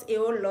we've talked a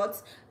whole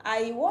lot.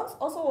 I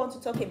also want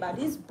to talk about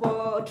this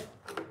board.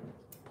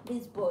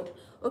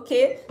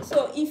 Okay,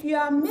 so if you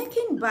are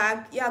making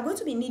bag, you are going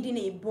to be needing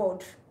a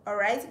board. All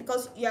right,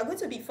 because you are going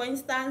to be, for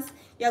instance,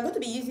 you are going to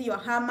be using your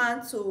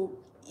hammer to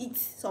hit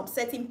some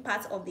certain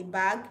parts of the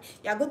bag.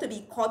 You are going to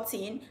be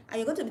cutting, and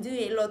you're going to be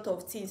doing a lot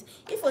of things.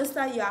 If, for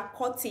instance, you are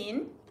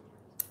cutting,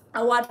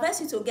 I will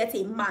advise you to get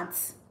a mat.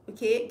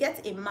 Okay,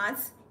 get a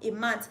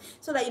mat,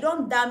 so that you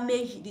don't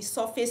damage the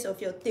surface of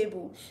your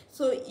table.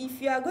 So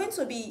if you are going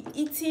to be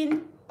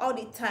eating all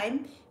the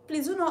time,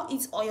 please do not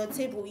eat on your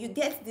table. You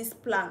get this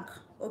plank.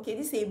 Okay,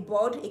 this is a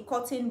board, a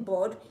cutting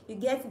board. You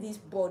get this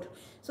board.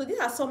 So these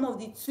are some of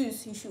the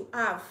tools you should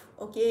have.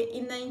 Okay,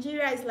 in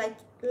Nigeria it's like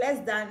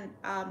less than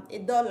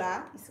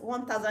 $1. It's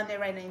 1,000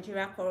 naira in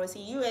Nigeria currency.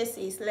 In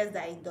USA is less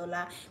than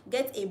 $1.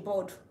 Get a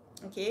board.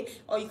 Okay,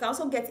 or you can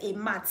also get a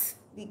mat,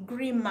 the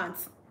green mat.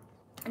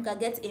 You can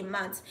get a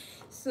mat.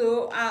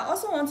 So I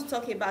also want to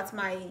talk about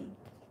my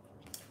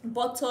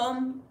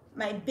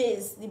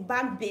base, the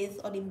bag base,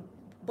 or the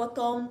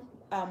bottom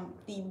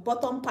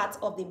part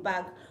of the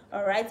bag.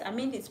 All right, I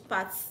mean these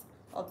parts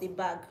of the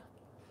bag.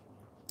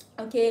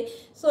 Okay,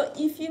 so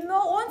if you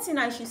know one thing,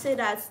 I should say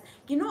that,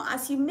 you know,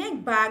 as you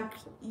make bag,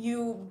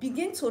 you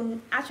begin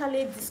to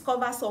actually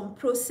discover some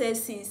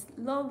processes.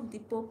 Love the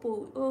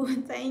purple. Oh,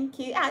 thank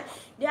you. And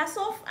they are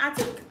so, I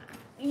think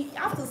you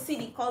have to see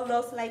the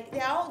colors, like they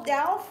are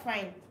all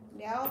fine.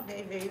 They are all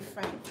very, very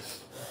fine.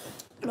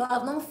 No,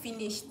 I've not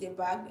finished the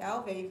bag. They are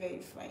all very, very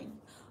fine.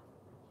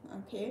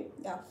 Okay,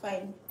 they are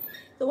fine.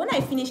 So when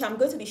I finish, I'm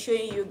going to be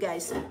showing you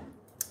guys.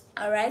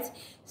 All right,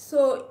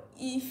 so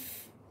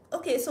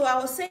so I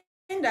was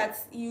saying that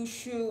you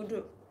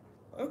should,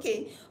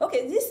 okay,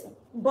 this is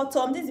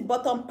the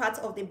bottom part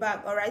of the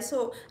bag. All right,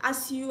 so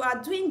as you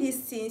are doing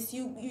these things,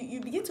 you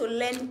begin to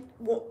learn,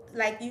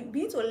 you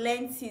begin to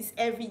learn things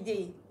every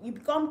day. You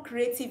become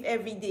creative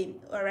every day.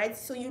 All right,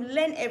 so you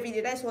learn every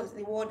day. That's what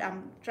the word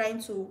I'm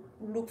trying to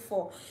look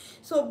for.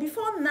 So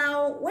before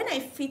now, whenever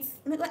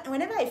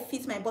I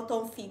fit my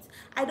bottom fit,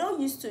 I don't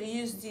used to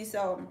use this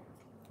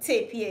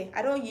tape here.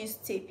 I don't use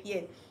tape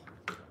here.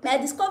 I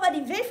discovered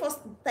the very first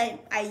time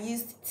I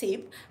used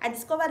tape, I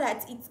discovered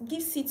that it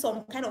gives it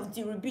some kind of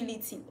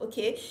durability.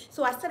 Okay,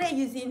 so I started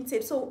using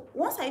tape. So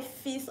once I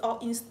fix or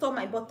install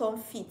my bottom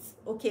fit,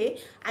 okay,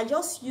 I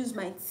just use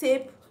my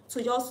tape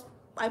to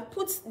I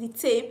put the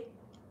tape,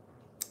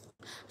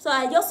 so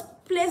I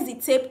just place the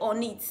tape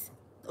on it.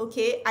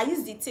 Okay, I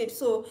use the tape.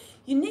 So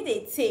you need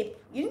a tape,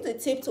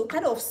 to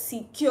kind of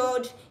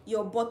secure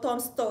your bottom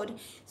stud.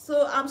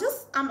 So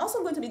I'm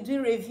also going to be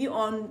doing review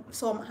on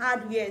some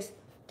hardwares.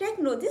 Take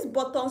note, these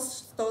button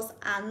studs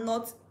are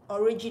not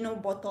original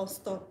button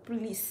stud,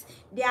 please.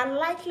 They are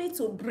likely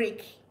to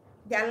break.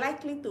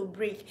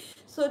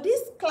 So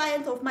this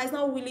client of mine is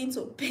not willing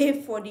to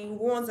pay for the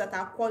ones that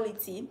are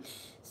quality.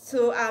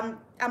 So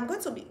I'm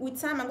going to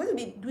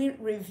be doing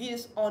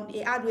reviews on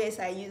the hardware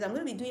I use. I'm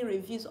going to be doing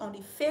reviews on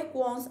the fake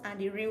ones and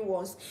the real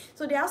ones.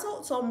 So there are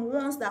also some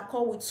ones that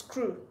come with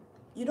screw.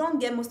 You don't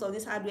get most of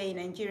this hardware in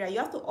Nigeria. You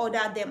have to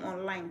order them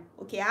online.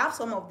 Okay, I have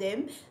some of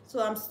them, so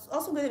I'm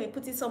also going to be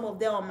putting some of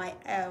them on my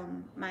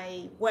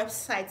my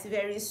website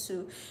very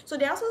soon. So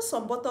there are also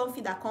some bottom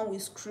feet that come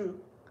with screw.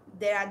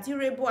 They are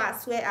durable,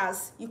 as well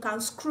as you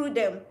can screw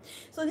them.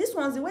 So these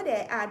ones, the way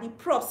they are, the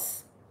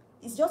props,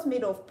 it's just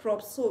made of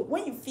props. So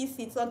when you fix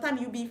it,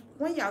 sometimes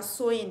when you are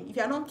sewing, if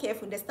you are not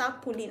careful, they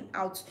start pulling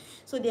out.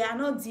 So they are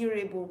not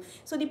durable.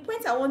 So the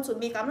point I want to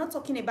make, I'm not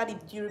talking about the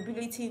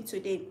durability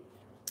today,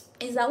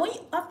 is that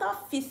after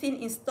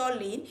fixing,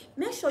 installing,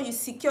 make sure you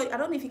secure. I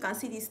don't know if you can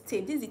see this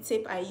tape. This is the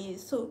tape I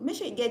use. So make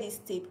sure you get this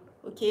tape.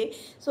 Okay,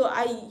 so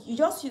you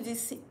just use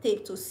this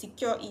tape to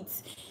secure it.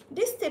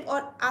 This tape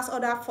has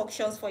other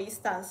functions, for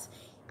instance,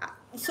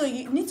 so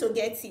you need to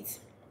get it.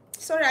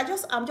 Sorry,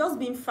 I'm just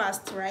being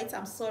fast, right?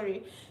 I'm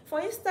sorry. For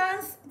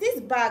instance, this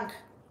bag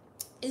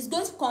is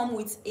going to come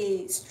with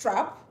a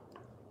strap,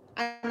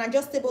 an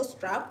adjustable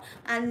strap,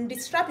 and the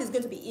strap is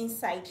going to be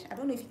inside. I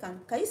don't know if you can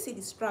you see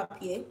the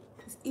strap here?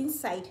 It's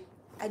inside.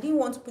 I didn't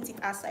want to put it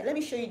outside. Let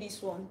me show you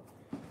this one.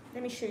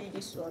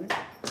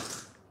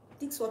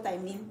 This is what I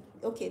mean.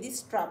 Okay, this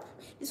strap,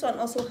 this one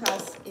also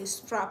has a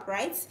strap,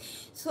 right?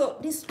 So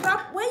the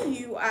strap, when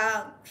you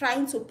are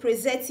trying to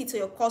present it to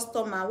your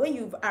customer, when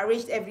you've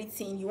arranged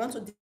everything, you want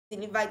to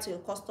deliver it to your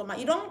customer,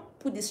 you don't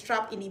put the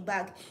strap in the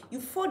bag. You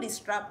fold the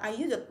strap and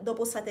use a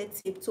double-sided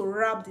tape to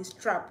wrap the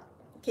strap,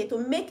 okay, to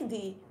make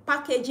the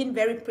packaging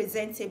very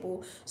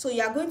presentable. So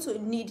you are going to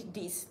need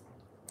this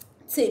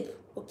tape,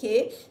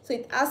 okay? So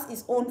it has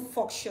its own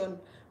function.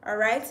 All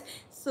right,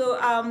 so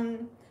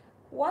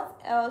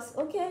what else?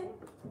 Okay,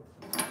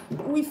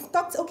 we've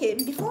talked, okay,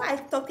 before I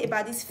talked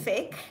about this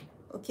fake,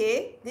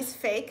 okay, this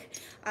fake,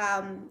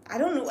 I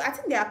don't know, I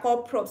think they are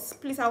called props.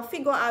 Please, I'll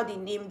figure out the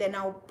name, then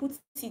I'll put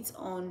it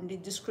on the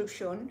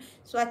description.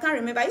 So I can't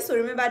remember. I used to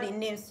remember the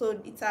names, so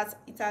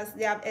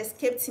they have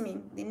escaped me.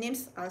 The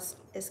names has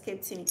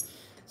escaped me.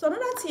 So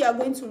another thing you are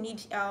going to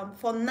need,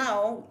 for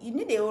now, you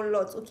need a whole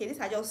lot. Okay, these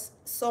are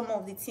just some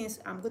of the things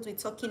I'm going to be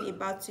talking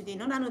about today,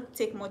 in order not to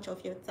take much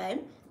of your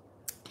time.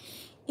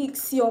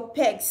 It's your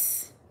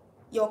pegs,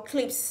 your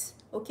clips.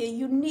 Okay,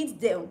 you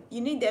need them,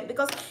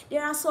 because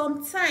there are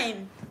some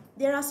time,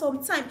 the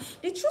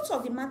truth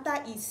of the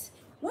matter is,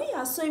 when you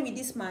are sewing with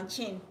this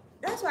machine,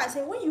 that's why I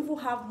say, when you even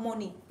have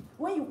money,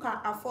 when you can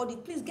afford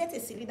it, please get a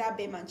cylinder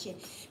bed machine.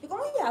 Because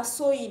when you are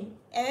sewing,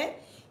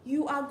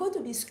 you are going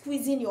to be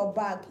squeezing your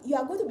bag, you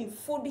are going to be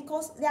full,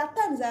 because there are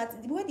times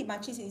that the way the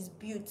machine is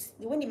built,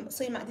 the way the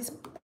sewing this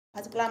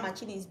particular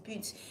machine is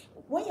built,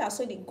 when you are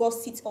sewing the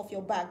gusset of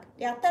your bag,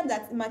 there are times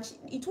that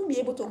it won't be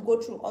able to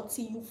go through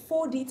until you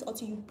fold it,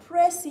 until you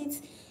press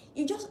it.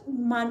 You just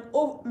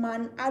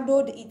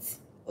added it,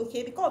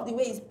 okay, because of the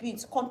way it's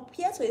built,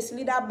 compared to a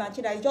cylinder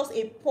machine that is just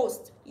a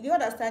post. You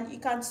understand? You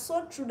can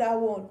sew through that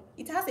one,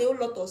 it has a whole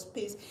lot of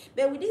space.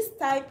 But with this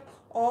type,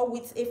 or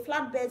with a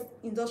flatbed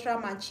industrial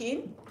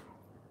machine,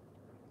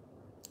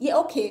 yeah,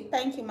 okay,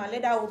 thank you, my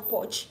leather old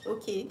pouch.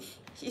 Okay,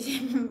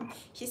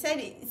 she said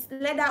it's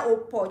leather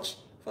old pouch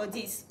for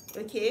this.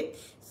 Okay,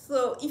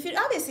 so if you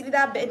have a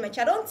cylinder bed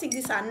machine, I don't think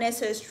these are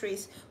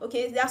necessaries.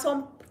 Okay, there are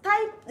some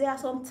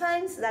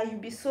times that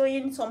you'll be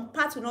sewing, some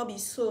parts will not be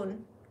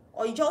sewn,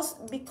 or you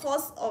just,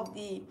 because of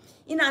the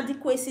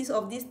inadequacy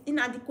of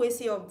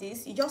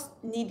this, you just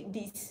need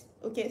this.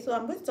 Okay, so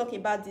I'm going to talk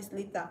about this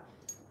later.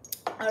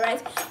 All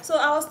right, so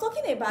I was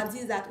talking about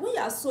this, that when you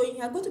are sewing,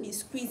 you are going to be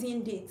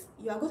squeezing it,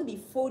 you are going to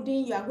be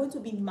folding, you are going to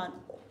be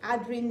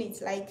adding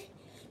it, like,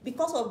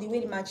 because of the way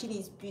the machine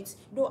is built.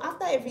 Though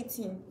after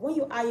everything, when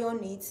you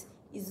iron it,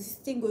 is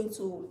still going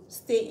to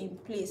stay in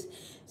place.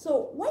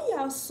 So when you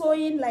are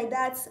sewing like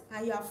that,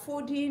 and you are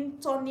folding,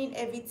 turning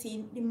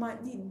everything, the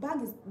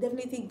bag is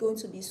definitely going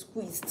to be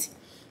squeezed.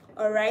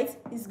 All right,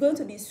 it's going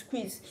to be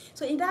squeezed.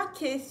 So in that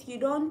case, you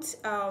don't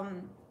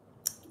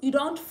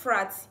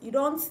fret,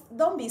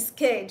 don't be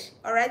scared.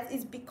 All right,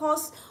 it's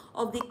because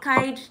of the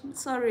kind,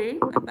 sorry,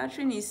 my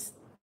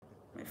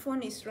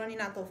phone is running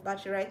out of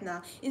battery right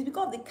now. It's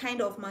because of the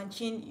kind of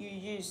machine you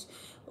use.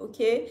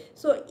 Okay,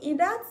 so in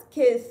that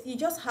case, you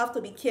just have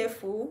to be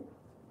careful,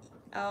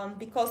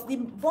 because the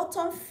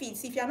bottom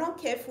fits. If you are not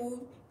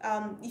careful,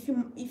 if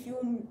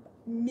you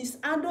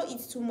mishandle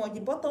it too much,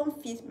 the bottom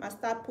fit must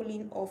start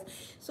pulling off.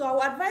 So I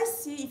would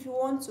advise you, if you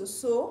want to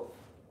sew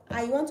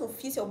and you want to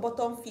fit your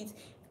bottom fit,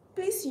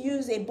 please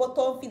use a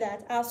bottom fit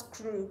that has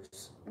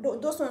screws.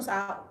 Those ones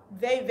are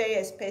very, very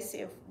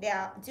expensive. They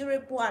are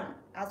durable, and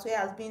as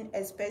well as being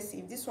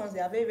expensive, these ones,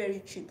 they are very,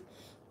 very cheap.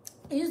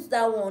 Use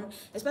that one,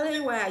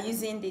 especially when you are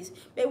using this.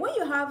 But when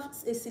you have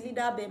a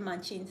cylinder bed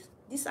machine,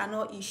 these are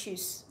not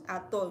issues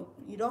at all.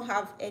 You don't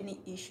have any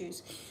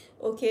issues.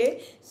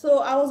 Okay, so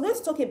I was going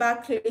to talk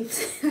about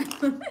clips.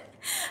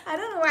 I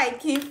don't know why I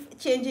keep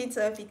changing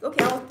topic.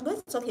 Okay, I was going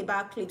to talk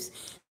about clips.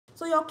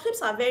 So your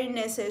clips are very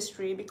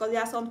necessary, because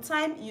there are some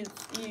time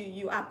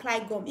you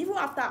apply gum, even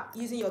after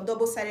using your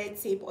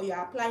double-sided tape, or you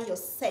are applying your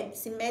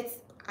cement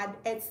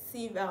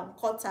adhesive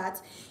cutter.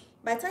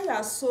 By the time you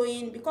are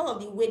sewing, because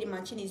of the way the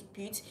machine is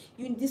built,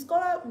 you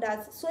discover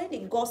that sewing the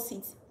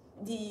gusset,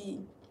 the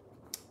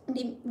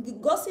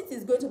gusset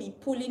is going to be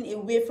pulling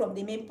away from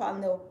the main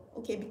panel.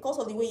 Okay, because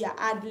of the way you are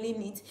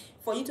handling it,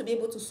 for you to be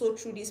able to sew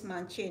through this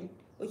machine.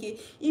 Okay,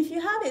 if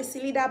you have a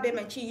cylinder bed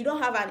machine, you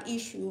don't have an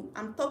issue.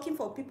 I'm talking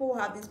for people who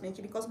have this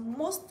machine, because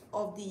most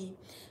of the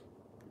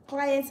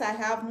clients I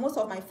have, most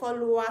of my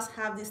followers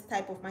have this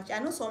type of machine. I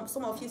know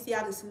some of you still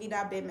have the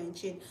cylinder bed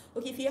machine.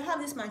 Okay, if you have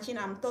this machine,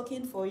 I'm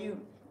talking for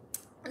you.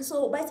 And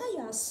so by the time you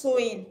are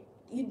sewing,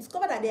 you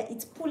discover that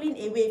it's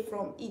pulling away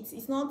from it.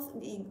 It's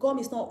not, the gum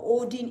is not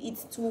holding it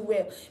too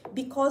well,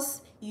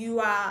 because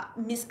you are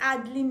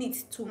mishandling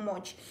it too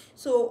much.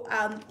 So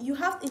you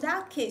have, in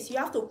that case, you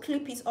have to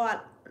clip it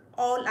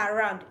all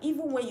around.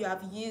 Even when you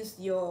have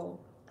used your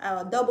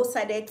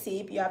double-sided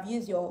tape, you have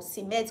used your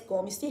cement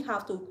gum, you still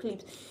have to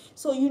clip.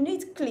 So you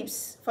need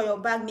clips for your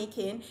bag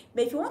making.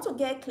 But if you want to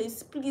get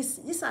clips, please,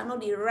 these are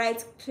not the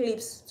right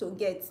clips to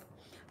get.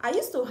 I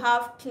used to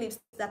have clips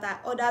that I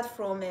ordered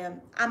from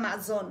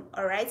Amazon.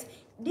 All right,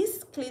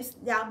 these clips,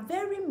 they are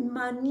very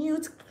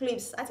minute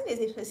clips. I think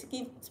there's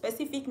a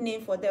specific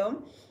name for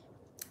them.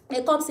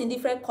 It comes in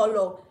different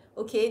color.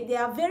 Okay, they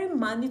are very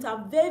minute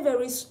and very,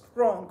 very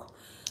strong.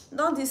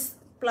 Not these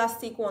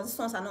plastic ones. These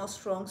ones are not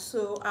strong.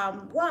 So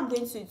what I'm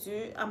going to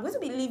do, I'm going to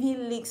be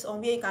leaving links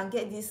on where you can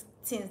get these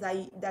things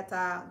that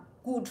are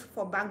good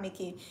for bag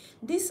making.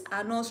 These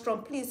are not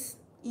strong. Please,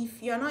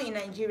 if you're not in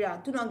Nigeria,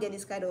 do not get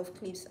this kind of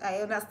clips. I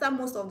understand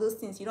most of those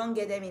things, you don't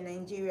get them in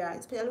Nigeria,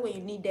 especially when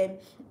you need them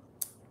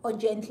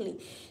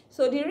urgently.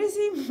 So the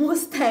reason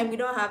most time we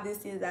don't have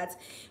this is that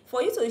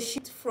for you to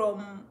ship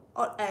from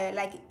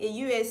like a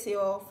USA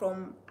or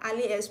from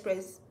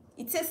AliExpress,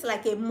 it takes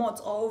like a month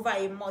or over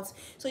a month.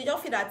 So you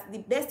don't feel that the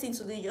best thing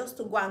to do is just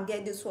to go and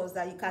get these ones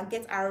that you can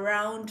get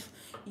around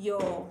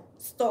your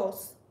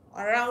stores,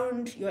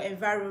 around your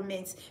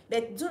environment.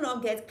 But do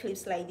not get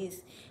clips like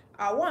this.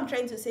 what I'm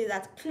trying to say is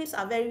that clips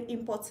are very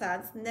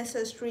important,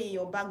 necessary in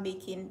your bag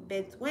making.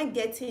 But when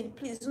getting,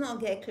 please do not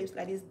get clips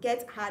like this.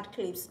 Get hard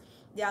clips.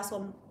 There are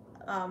some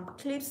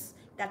clips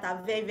that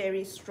are very,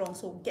 very strong,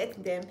 so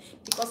get them,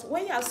 because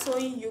when you are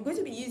sewing, you're going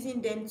to be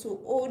using them to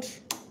hold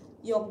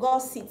your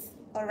gusset.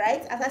 All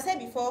right, as I said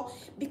before,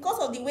 because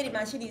of the way the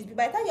machine is,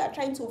 by the time you are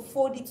trying to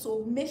fold it,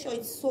 so make sure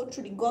it's sewed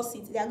through the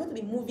gusset, they are going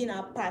to be moving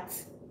apart.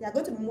 They are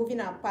going to be moving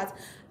apart,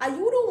 and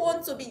you wouldn't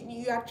want to be,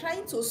 you are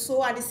trying to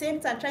sew at the same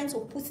time trying to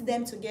put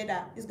them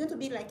together. It's going to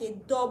be like a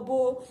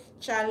double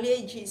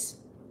challenges,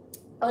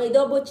 or a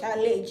double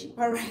challenge.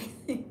 All right.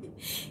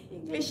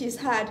 English is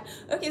hard.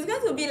 Okay, it's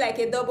going to be like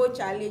a double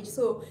challenge,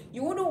 so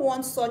you wouldn't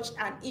want such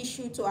an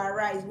issue to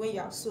arise when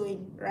you are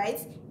sewing, right?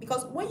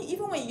 Because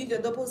even when you use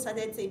your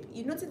double-sided tape,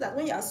 you notice that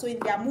when you are sewing,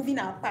 they are moving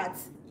apart.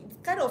 It's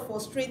kind of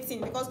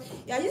frustrating, because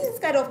you are using this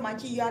kind of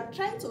machine, you are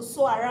trying to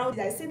sew around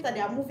at the same time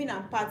they are moving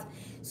apart.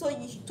 So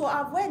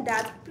to avoid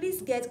that,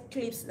 please get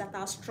clips that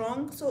are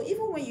strong. So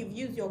even when you've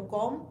used your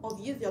gum or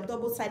used your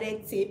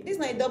double-sided tape, this is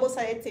not a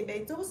double-sided tape,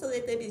 a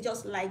double-sided tape is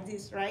just like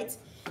this, right?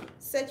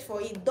 Search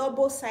for a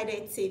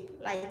double-sided tape,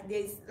 like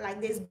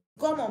there's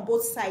gum on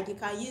both sides, you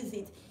can use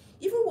it.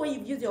 Even when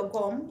you've used your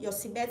gum, your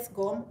cement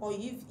gum, or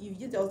you've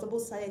used your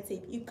double-sided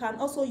tape, you can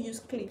also use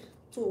clip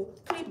to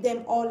clip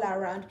them all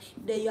around.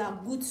 Then you are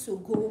good to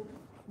go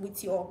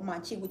with your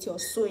machine, with your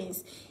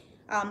sewings.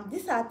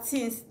 These are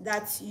things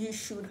that you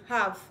should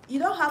have. You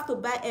don't have to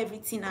buy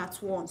everything at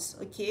once,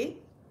 okay?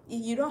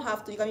 You don't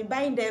have to. You can be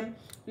buying them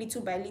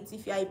little by little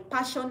if you are a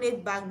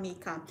passionate bag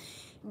maker.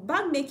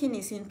 Bag making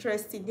is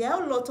interesting. There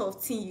are a lot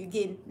of things you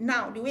gain.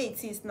 Now, the way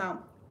it is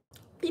now,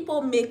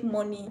 people make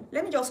money.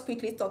 Let me just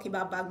quickly talk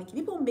about bag making.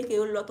 People make a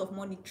whole lot of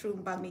money through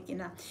bag making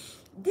now.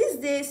 These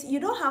days, you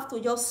don't have to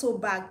just sew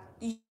bag.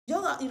 You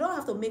don't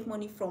have to make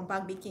money from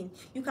bag making.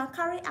 You can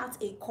carry out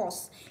a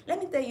course. Let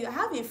me tell you, I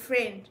have a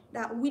friend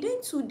that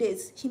within 2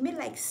 days, she made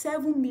like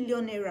 7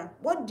 million naira.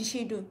 What did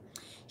she do?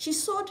 She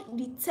sold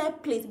the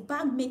template,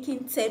 bag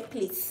making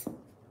templates,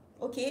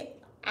 okay,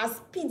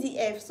 as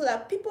PDF, so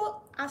that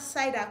people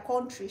outside our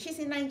country, she's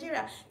in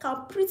Nigeria,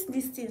 can print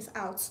these things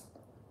out.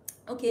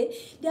 Okay,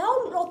 there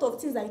are a lot of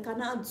things that you can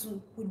now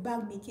do with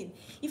bag making.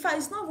 In fact,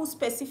 it's not even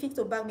specific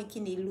to bag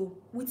making alone.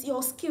 With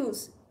your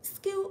skills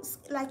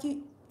like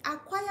you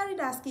acquiring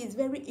that skill is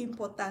very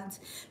important.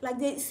 Like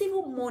there's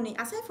even money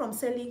aside from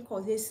selling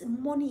course. There's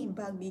money in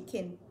bag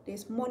making.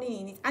 There's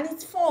money in it, and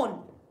it's fun.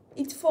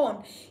 It's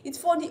fun. It's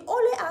fun. The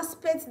only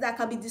aspect that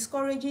can be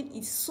discouraging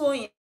is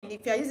sewing.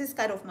 If you are using this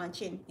kind of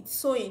machine, it's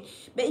sewing.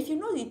 But if you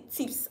know the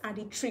tips and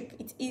the trick,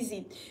 it's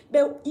easy.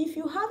 But if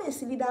you have a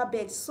cylinder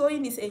bed,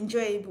 sewing is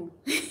enjoyable.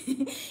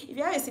 If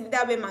you have a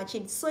cylinder bed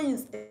machine, sewing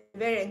is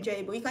very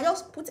enjoyable. You can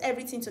just put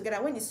everything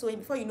together. When it's sewing,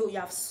 before you know, you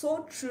have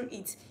sewed through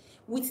it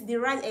with the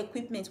right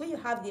equipment. When you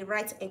have the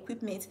right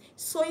equipment,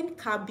 sewing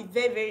can be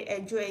very, very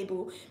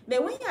enjoyable.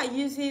 But when you are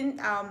using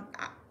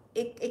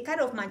a kind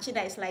of machine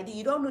that is like this,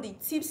 you don't know the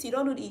tips, you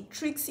don't know the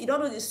tricks, you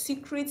don't know the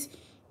secrets,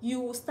 you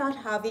will start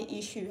having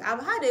issue.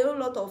 I've had a whole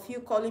lot of you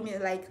calling me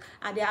like,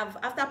 and they have,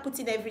 after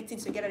putting everything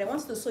together, they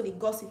want to sew the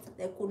gusset,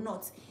 they could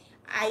not.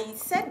 I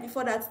said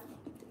before that,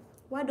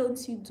 why don't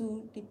you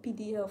do the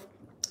PDF?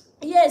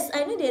 Yes,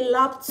 I need a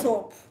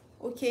laptop.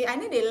 Okay, I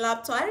need a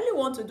laptop. I really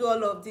want to do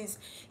all of this.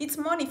 It's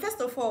money.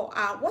 First of all,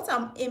 what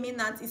I'm aiming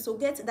at is to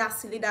get that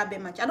cylinder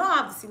bed machine. I don't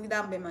have the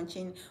cylinder bed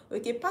machine.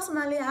 Okay,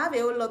 personally, I have a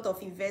whole lot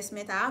of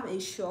investment. I have a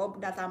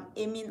shop that I'm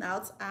aiming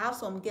at. I have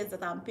some guests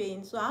that I'm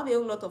paying. So I have a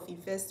whole lot of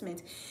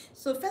investment.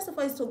 So first of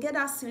all, is to get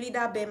that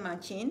cylinder bed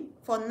machine.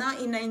 For now,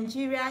 in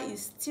Nigeria,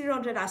 is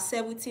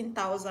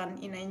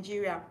 317,000 in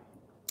Nigeria.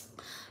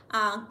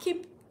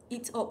 Keep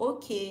it. Oh,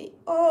 okay.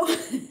 Oh,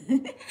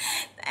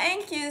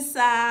 thank you,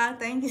 sir.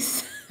 Thank you,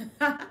 sir.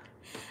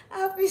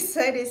 Happy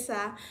Sunday,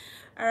 sir.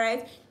 All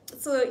right,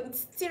 so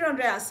it's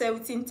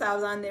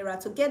 317,000 naira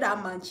to get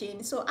that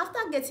machine. So after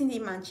getting the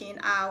machine,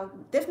 I'll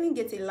definitely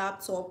get a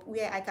laptop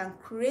where I can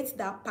create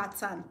that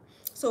pattern.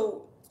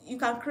 So you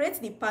can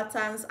create the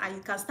patterns and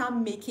you can start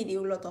making a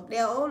whole lot of,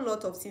 there are a whole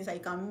lot of things that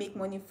you can make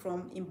money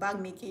from in bag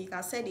making. You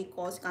can sell the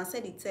course, you can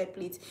sell the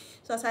template.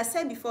 So as I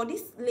said before,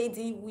 this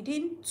lady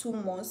within 2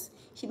 months,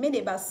 she made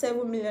about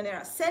 7 million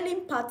naira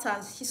selling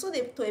patterns. She sold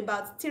it to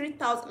about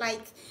 3,000.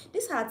 Like,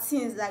 these are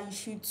things that you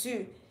should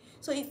do.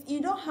 So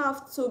you don't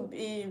have to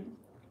be,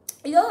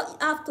 you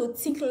don't have to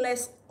think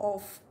less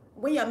of,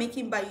 when you're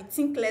making bag, you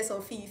think less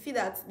of it. You feel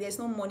that there's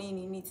no money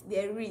in it.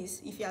 There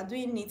is, if you are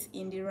doing it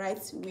in the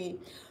right way.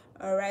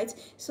 All right,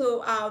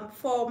 so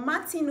for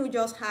Martin, who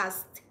just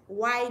asked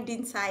why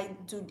didn't I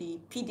do the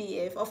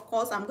PDF, of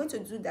course I'm going to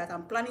do that.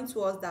 I'm planning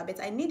towards that,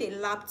 but I need a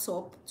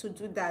laptop to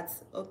do that.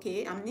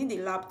 Okay, I need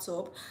a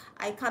laptop.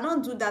 I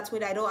cannot do that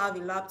when I don't have a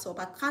laptop.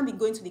 I can't be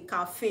going to the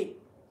cafe.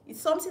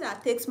 It's something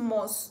that takes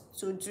months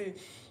to do,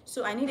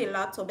 so I need a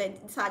laptop. And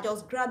these are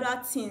just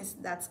gradual things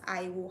that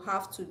I will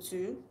have to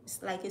do.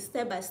 It's like a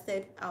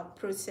step-by-step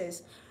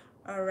process.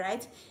 All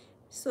right,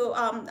 so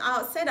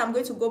I said I'm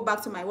going to go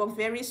back to my work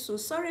very soon.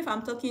 Sorry if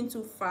I'm talking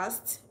too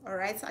fast. All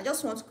right, I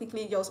just want to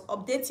quickly just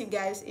update you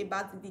guys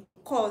about the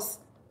course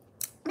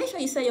make sure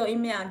you set your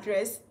email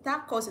address.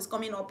 That course is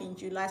coming up in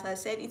July. As I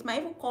said, it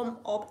might even come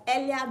up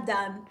earlier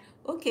than,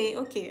 okay,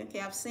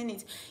 I've seen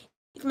it.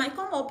 It might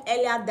come up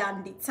earlier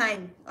than the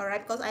time, all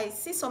right? Because I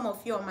see some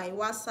of you on my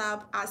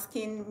WhatsApp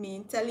asking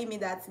me, telling me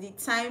that the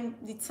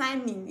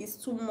timing is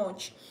too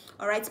much,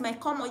 all right? It might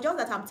come up, just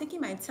that I'm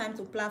taking my time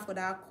to plan for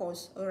that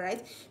course, all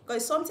right? Because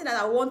it's something that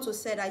I want to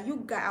say that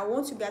I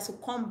want you guys to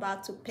come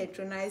back to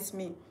patronize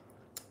me.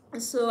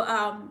 So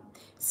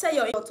say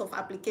your lot of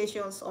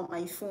applications on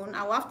my phone.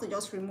 I will have to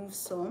just remove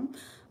some,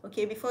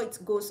 okay, before it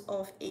goes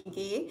off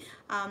again.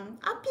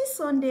 Happy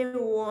Sunday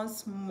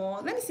once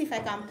more. Let me see if I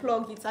can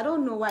plug it. I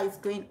don't know why it's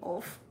going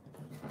off.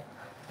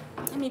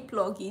 Let me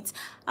plug it.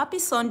 Happy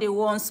Sunday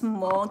once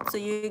more to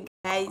you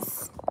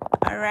guys.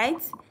 All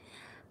right,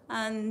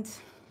 and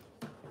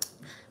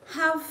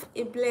have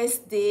a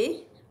blessed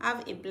day.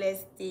 Have a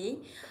blessed day.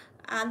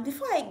 And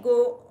before I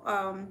go,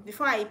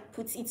 before I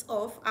put it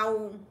off, I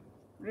will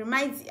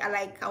remind,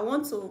 like, I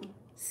want to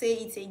say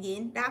it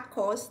again. That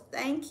course,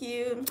 thank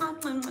you.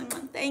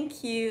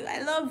 Thank you.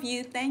 I love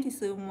you. Thank you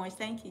so much.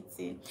 Thank you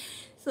too.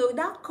 So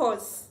that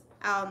course,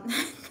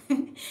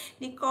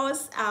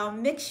 because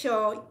make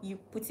sure you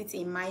put it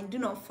in mind. Do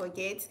not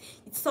forget,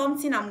 it's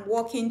something I'm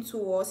working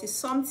towards. It's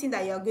something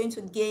that you are going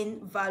to gain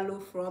value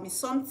from. It's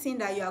something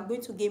that you are going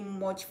to gain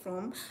much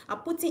from. I'm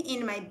putting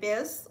in my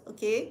best.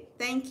 Okay,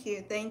 thank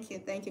you.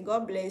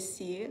 God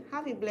bless you.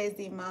 Have a blessed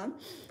day, man.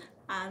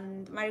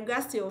 And my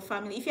regards to your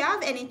family. If you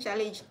have any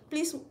challenge,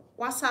 please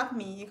WhatsApp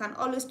me. You can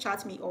always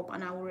chat me up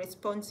and I will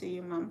respond to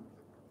you, ma'am.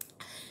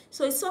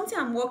 So it's something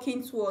I'm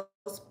working towards.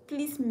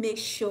 Please make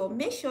sure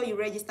you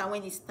register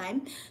when it's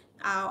time.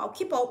 I'll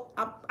keep on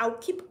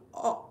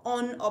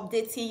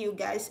updating you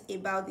guys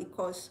about the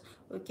course.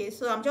 Okay,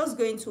 so I'm just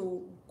going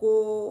to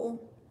go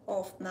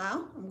off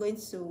now. I'm going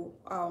to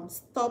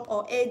stop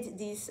or end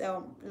this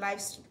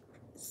live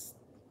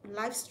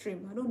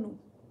stream. I don't know.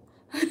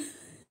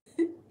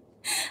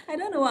 I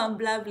don't know why I'm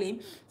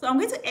blabbling. So I'm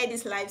going to end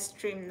this live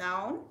stream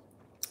now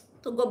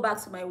to go back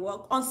to my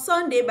work. On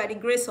Sunday, by the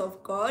grace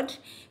of God,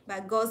 by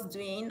God's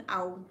doing,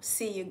 I'll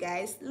see you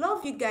guys.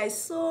 Love you guys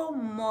so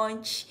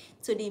much,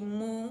 to the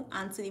moon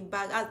and to the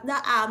back.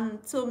 That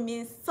to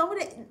me,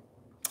 somebody,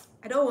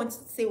 I don't want to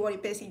say what the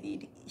person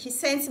did. She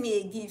sent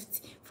me a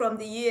gift from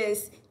the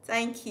US.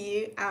 Thank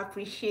you. I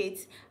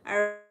appreciate.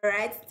 All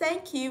right.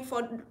 Thank you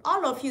for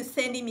all of you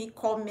sending me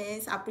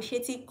comments,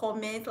 appreciative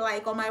comments.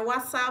 Like on my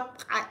WhatsApp,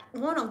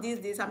 one of these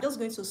days, I'm just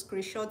going to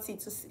screenshot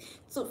it to see.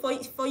 So for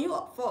you,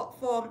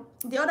 for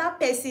the other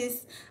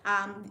persons,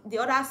 the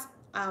others,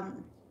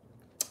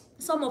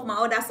 some of my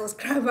other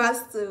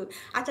subscribers to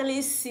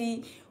actually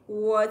see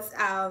what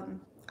the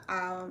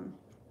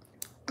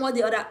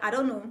other, I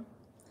don't know,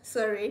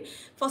 sorry,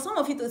 for some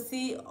of you to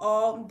see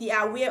or be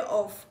aware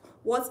of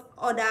what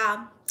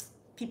other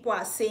people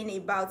are saying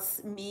about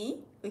me.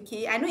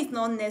 Okay, I know it's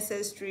not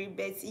necessary,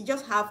 but you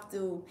just have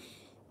to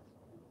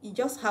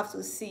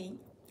see,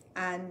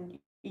 and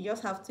you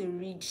just have to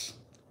read.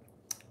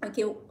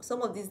 Okay,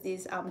 some of these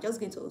days I'm just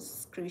going to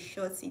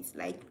screenshot it.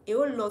 Like, a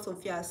whole lot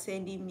of you are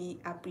sending me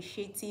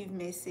appreciative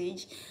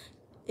message,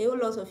 a whole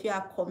lot of you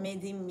are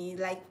commending me.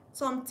 Like,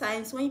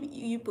 sometimes when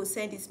you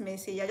send this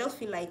message, I just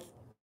feel like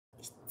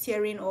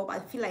tearing up. I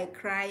feel like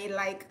crying.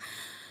 Like,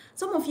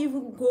 some of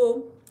you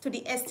go to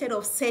the extent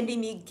of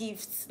sending me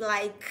gifts.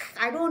 Like,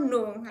 I don't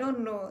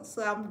know.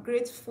 So I'm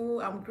grateful.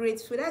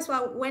 That's why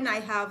when I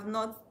have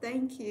not,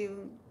 thank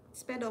you,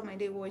 spend all my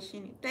day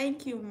watching it.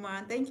 Thank you,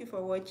 man. Thank you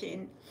for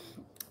watching.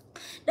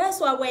 That's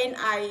why when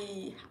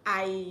I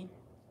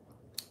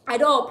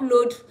don't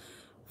upload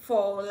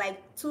for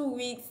like 2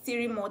 weeks,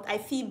 3 months, I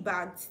feel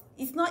bad.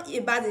 It's not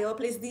about the whole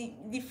place.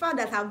 The fact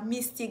that I've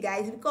missed you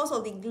guys, because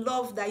of the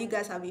love that you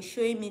guys have been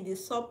showing me, the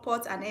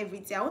support and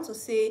everything. I want to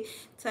say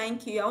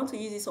thank you. I want to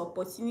use this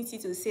opportunity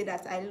to say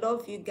that I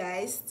love you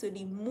guys, to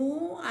the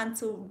moon and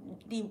to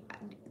the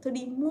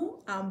moon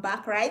and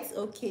back, right?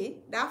 Okay,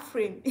 that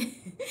frame,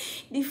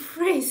 the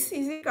phrase,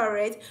 is it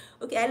correct?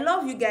 Okay, I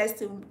love you guys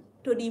to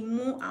the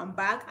moon and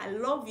back. I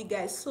love you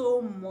guys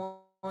so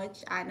much,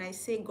 and I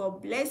say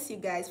God bless you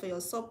guys for your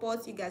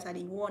support. You guys are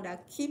the one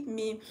that keep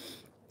me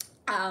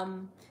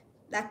how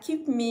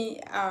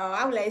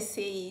will I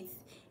say it,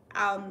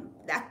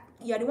 that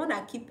you're the one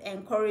that keep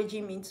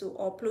encouraging me to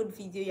upload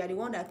video. You're the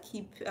one that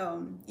keep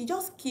you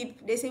just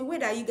keep, there's a way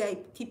that you guys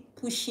keep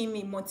pushing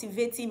me,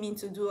 motivating me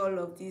to do all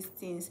of these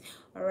things.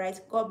 All right,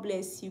 God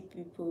bless you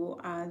people,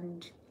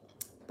 and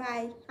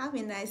bye. Have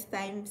a nice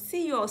time.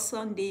 See you on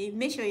Sunday.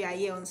 Make sure you are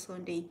here on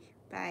Sunday.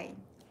 Bye.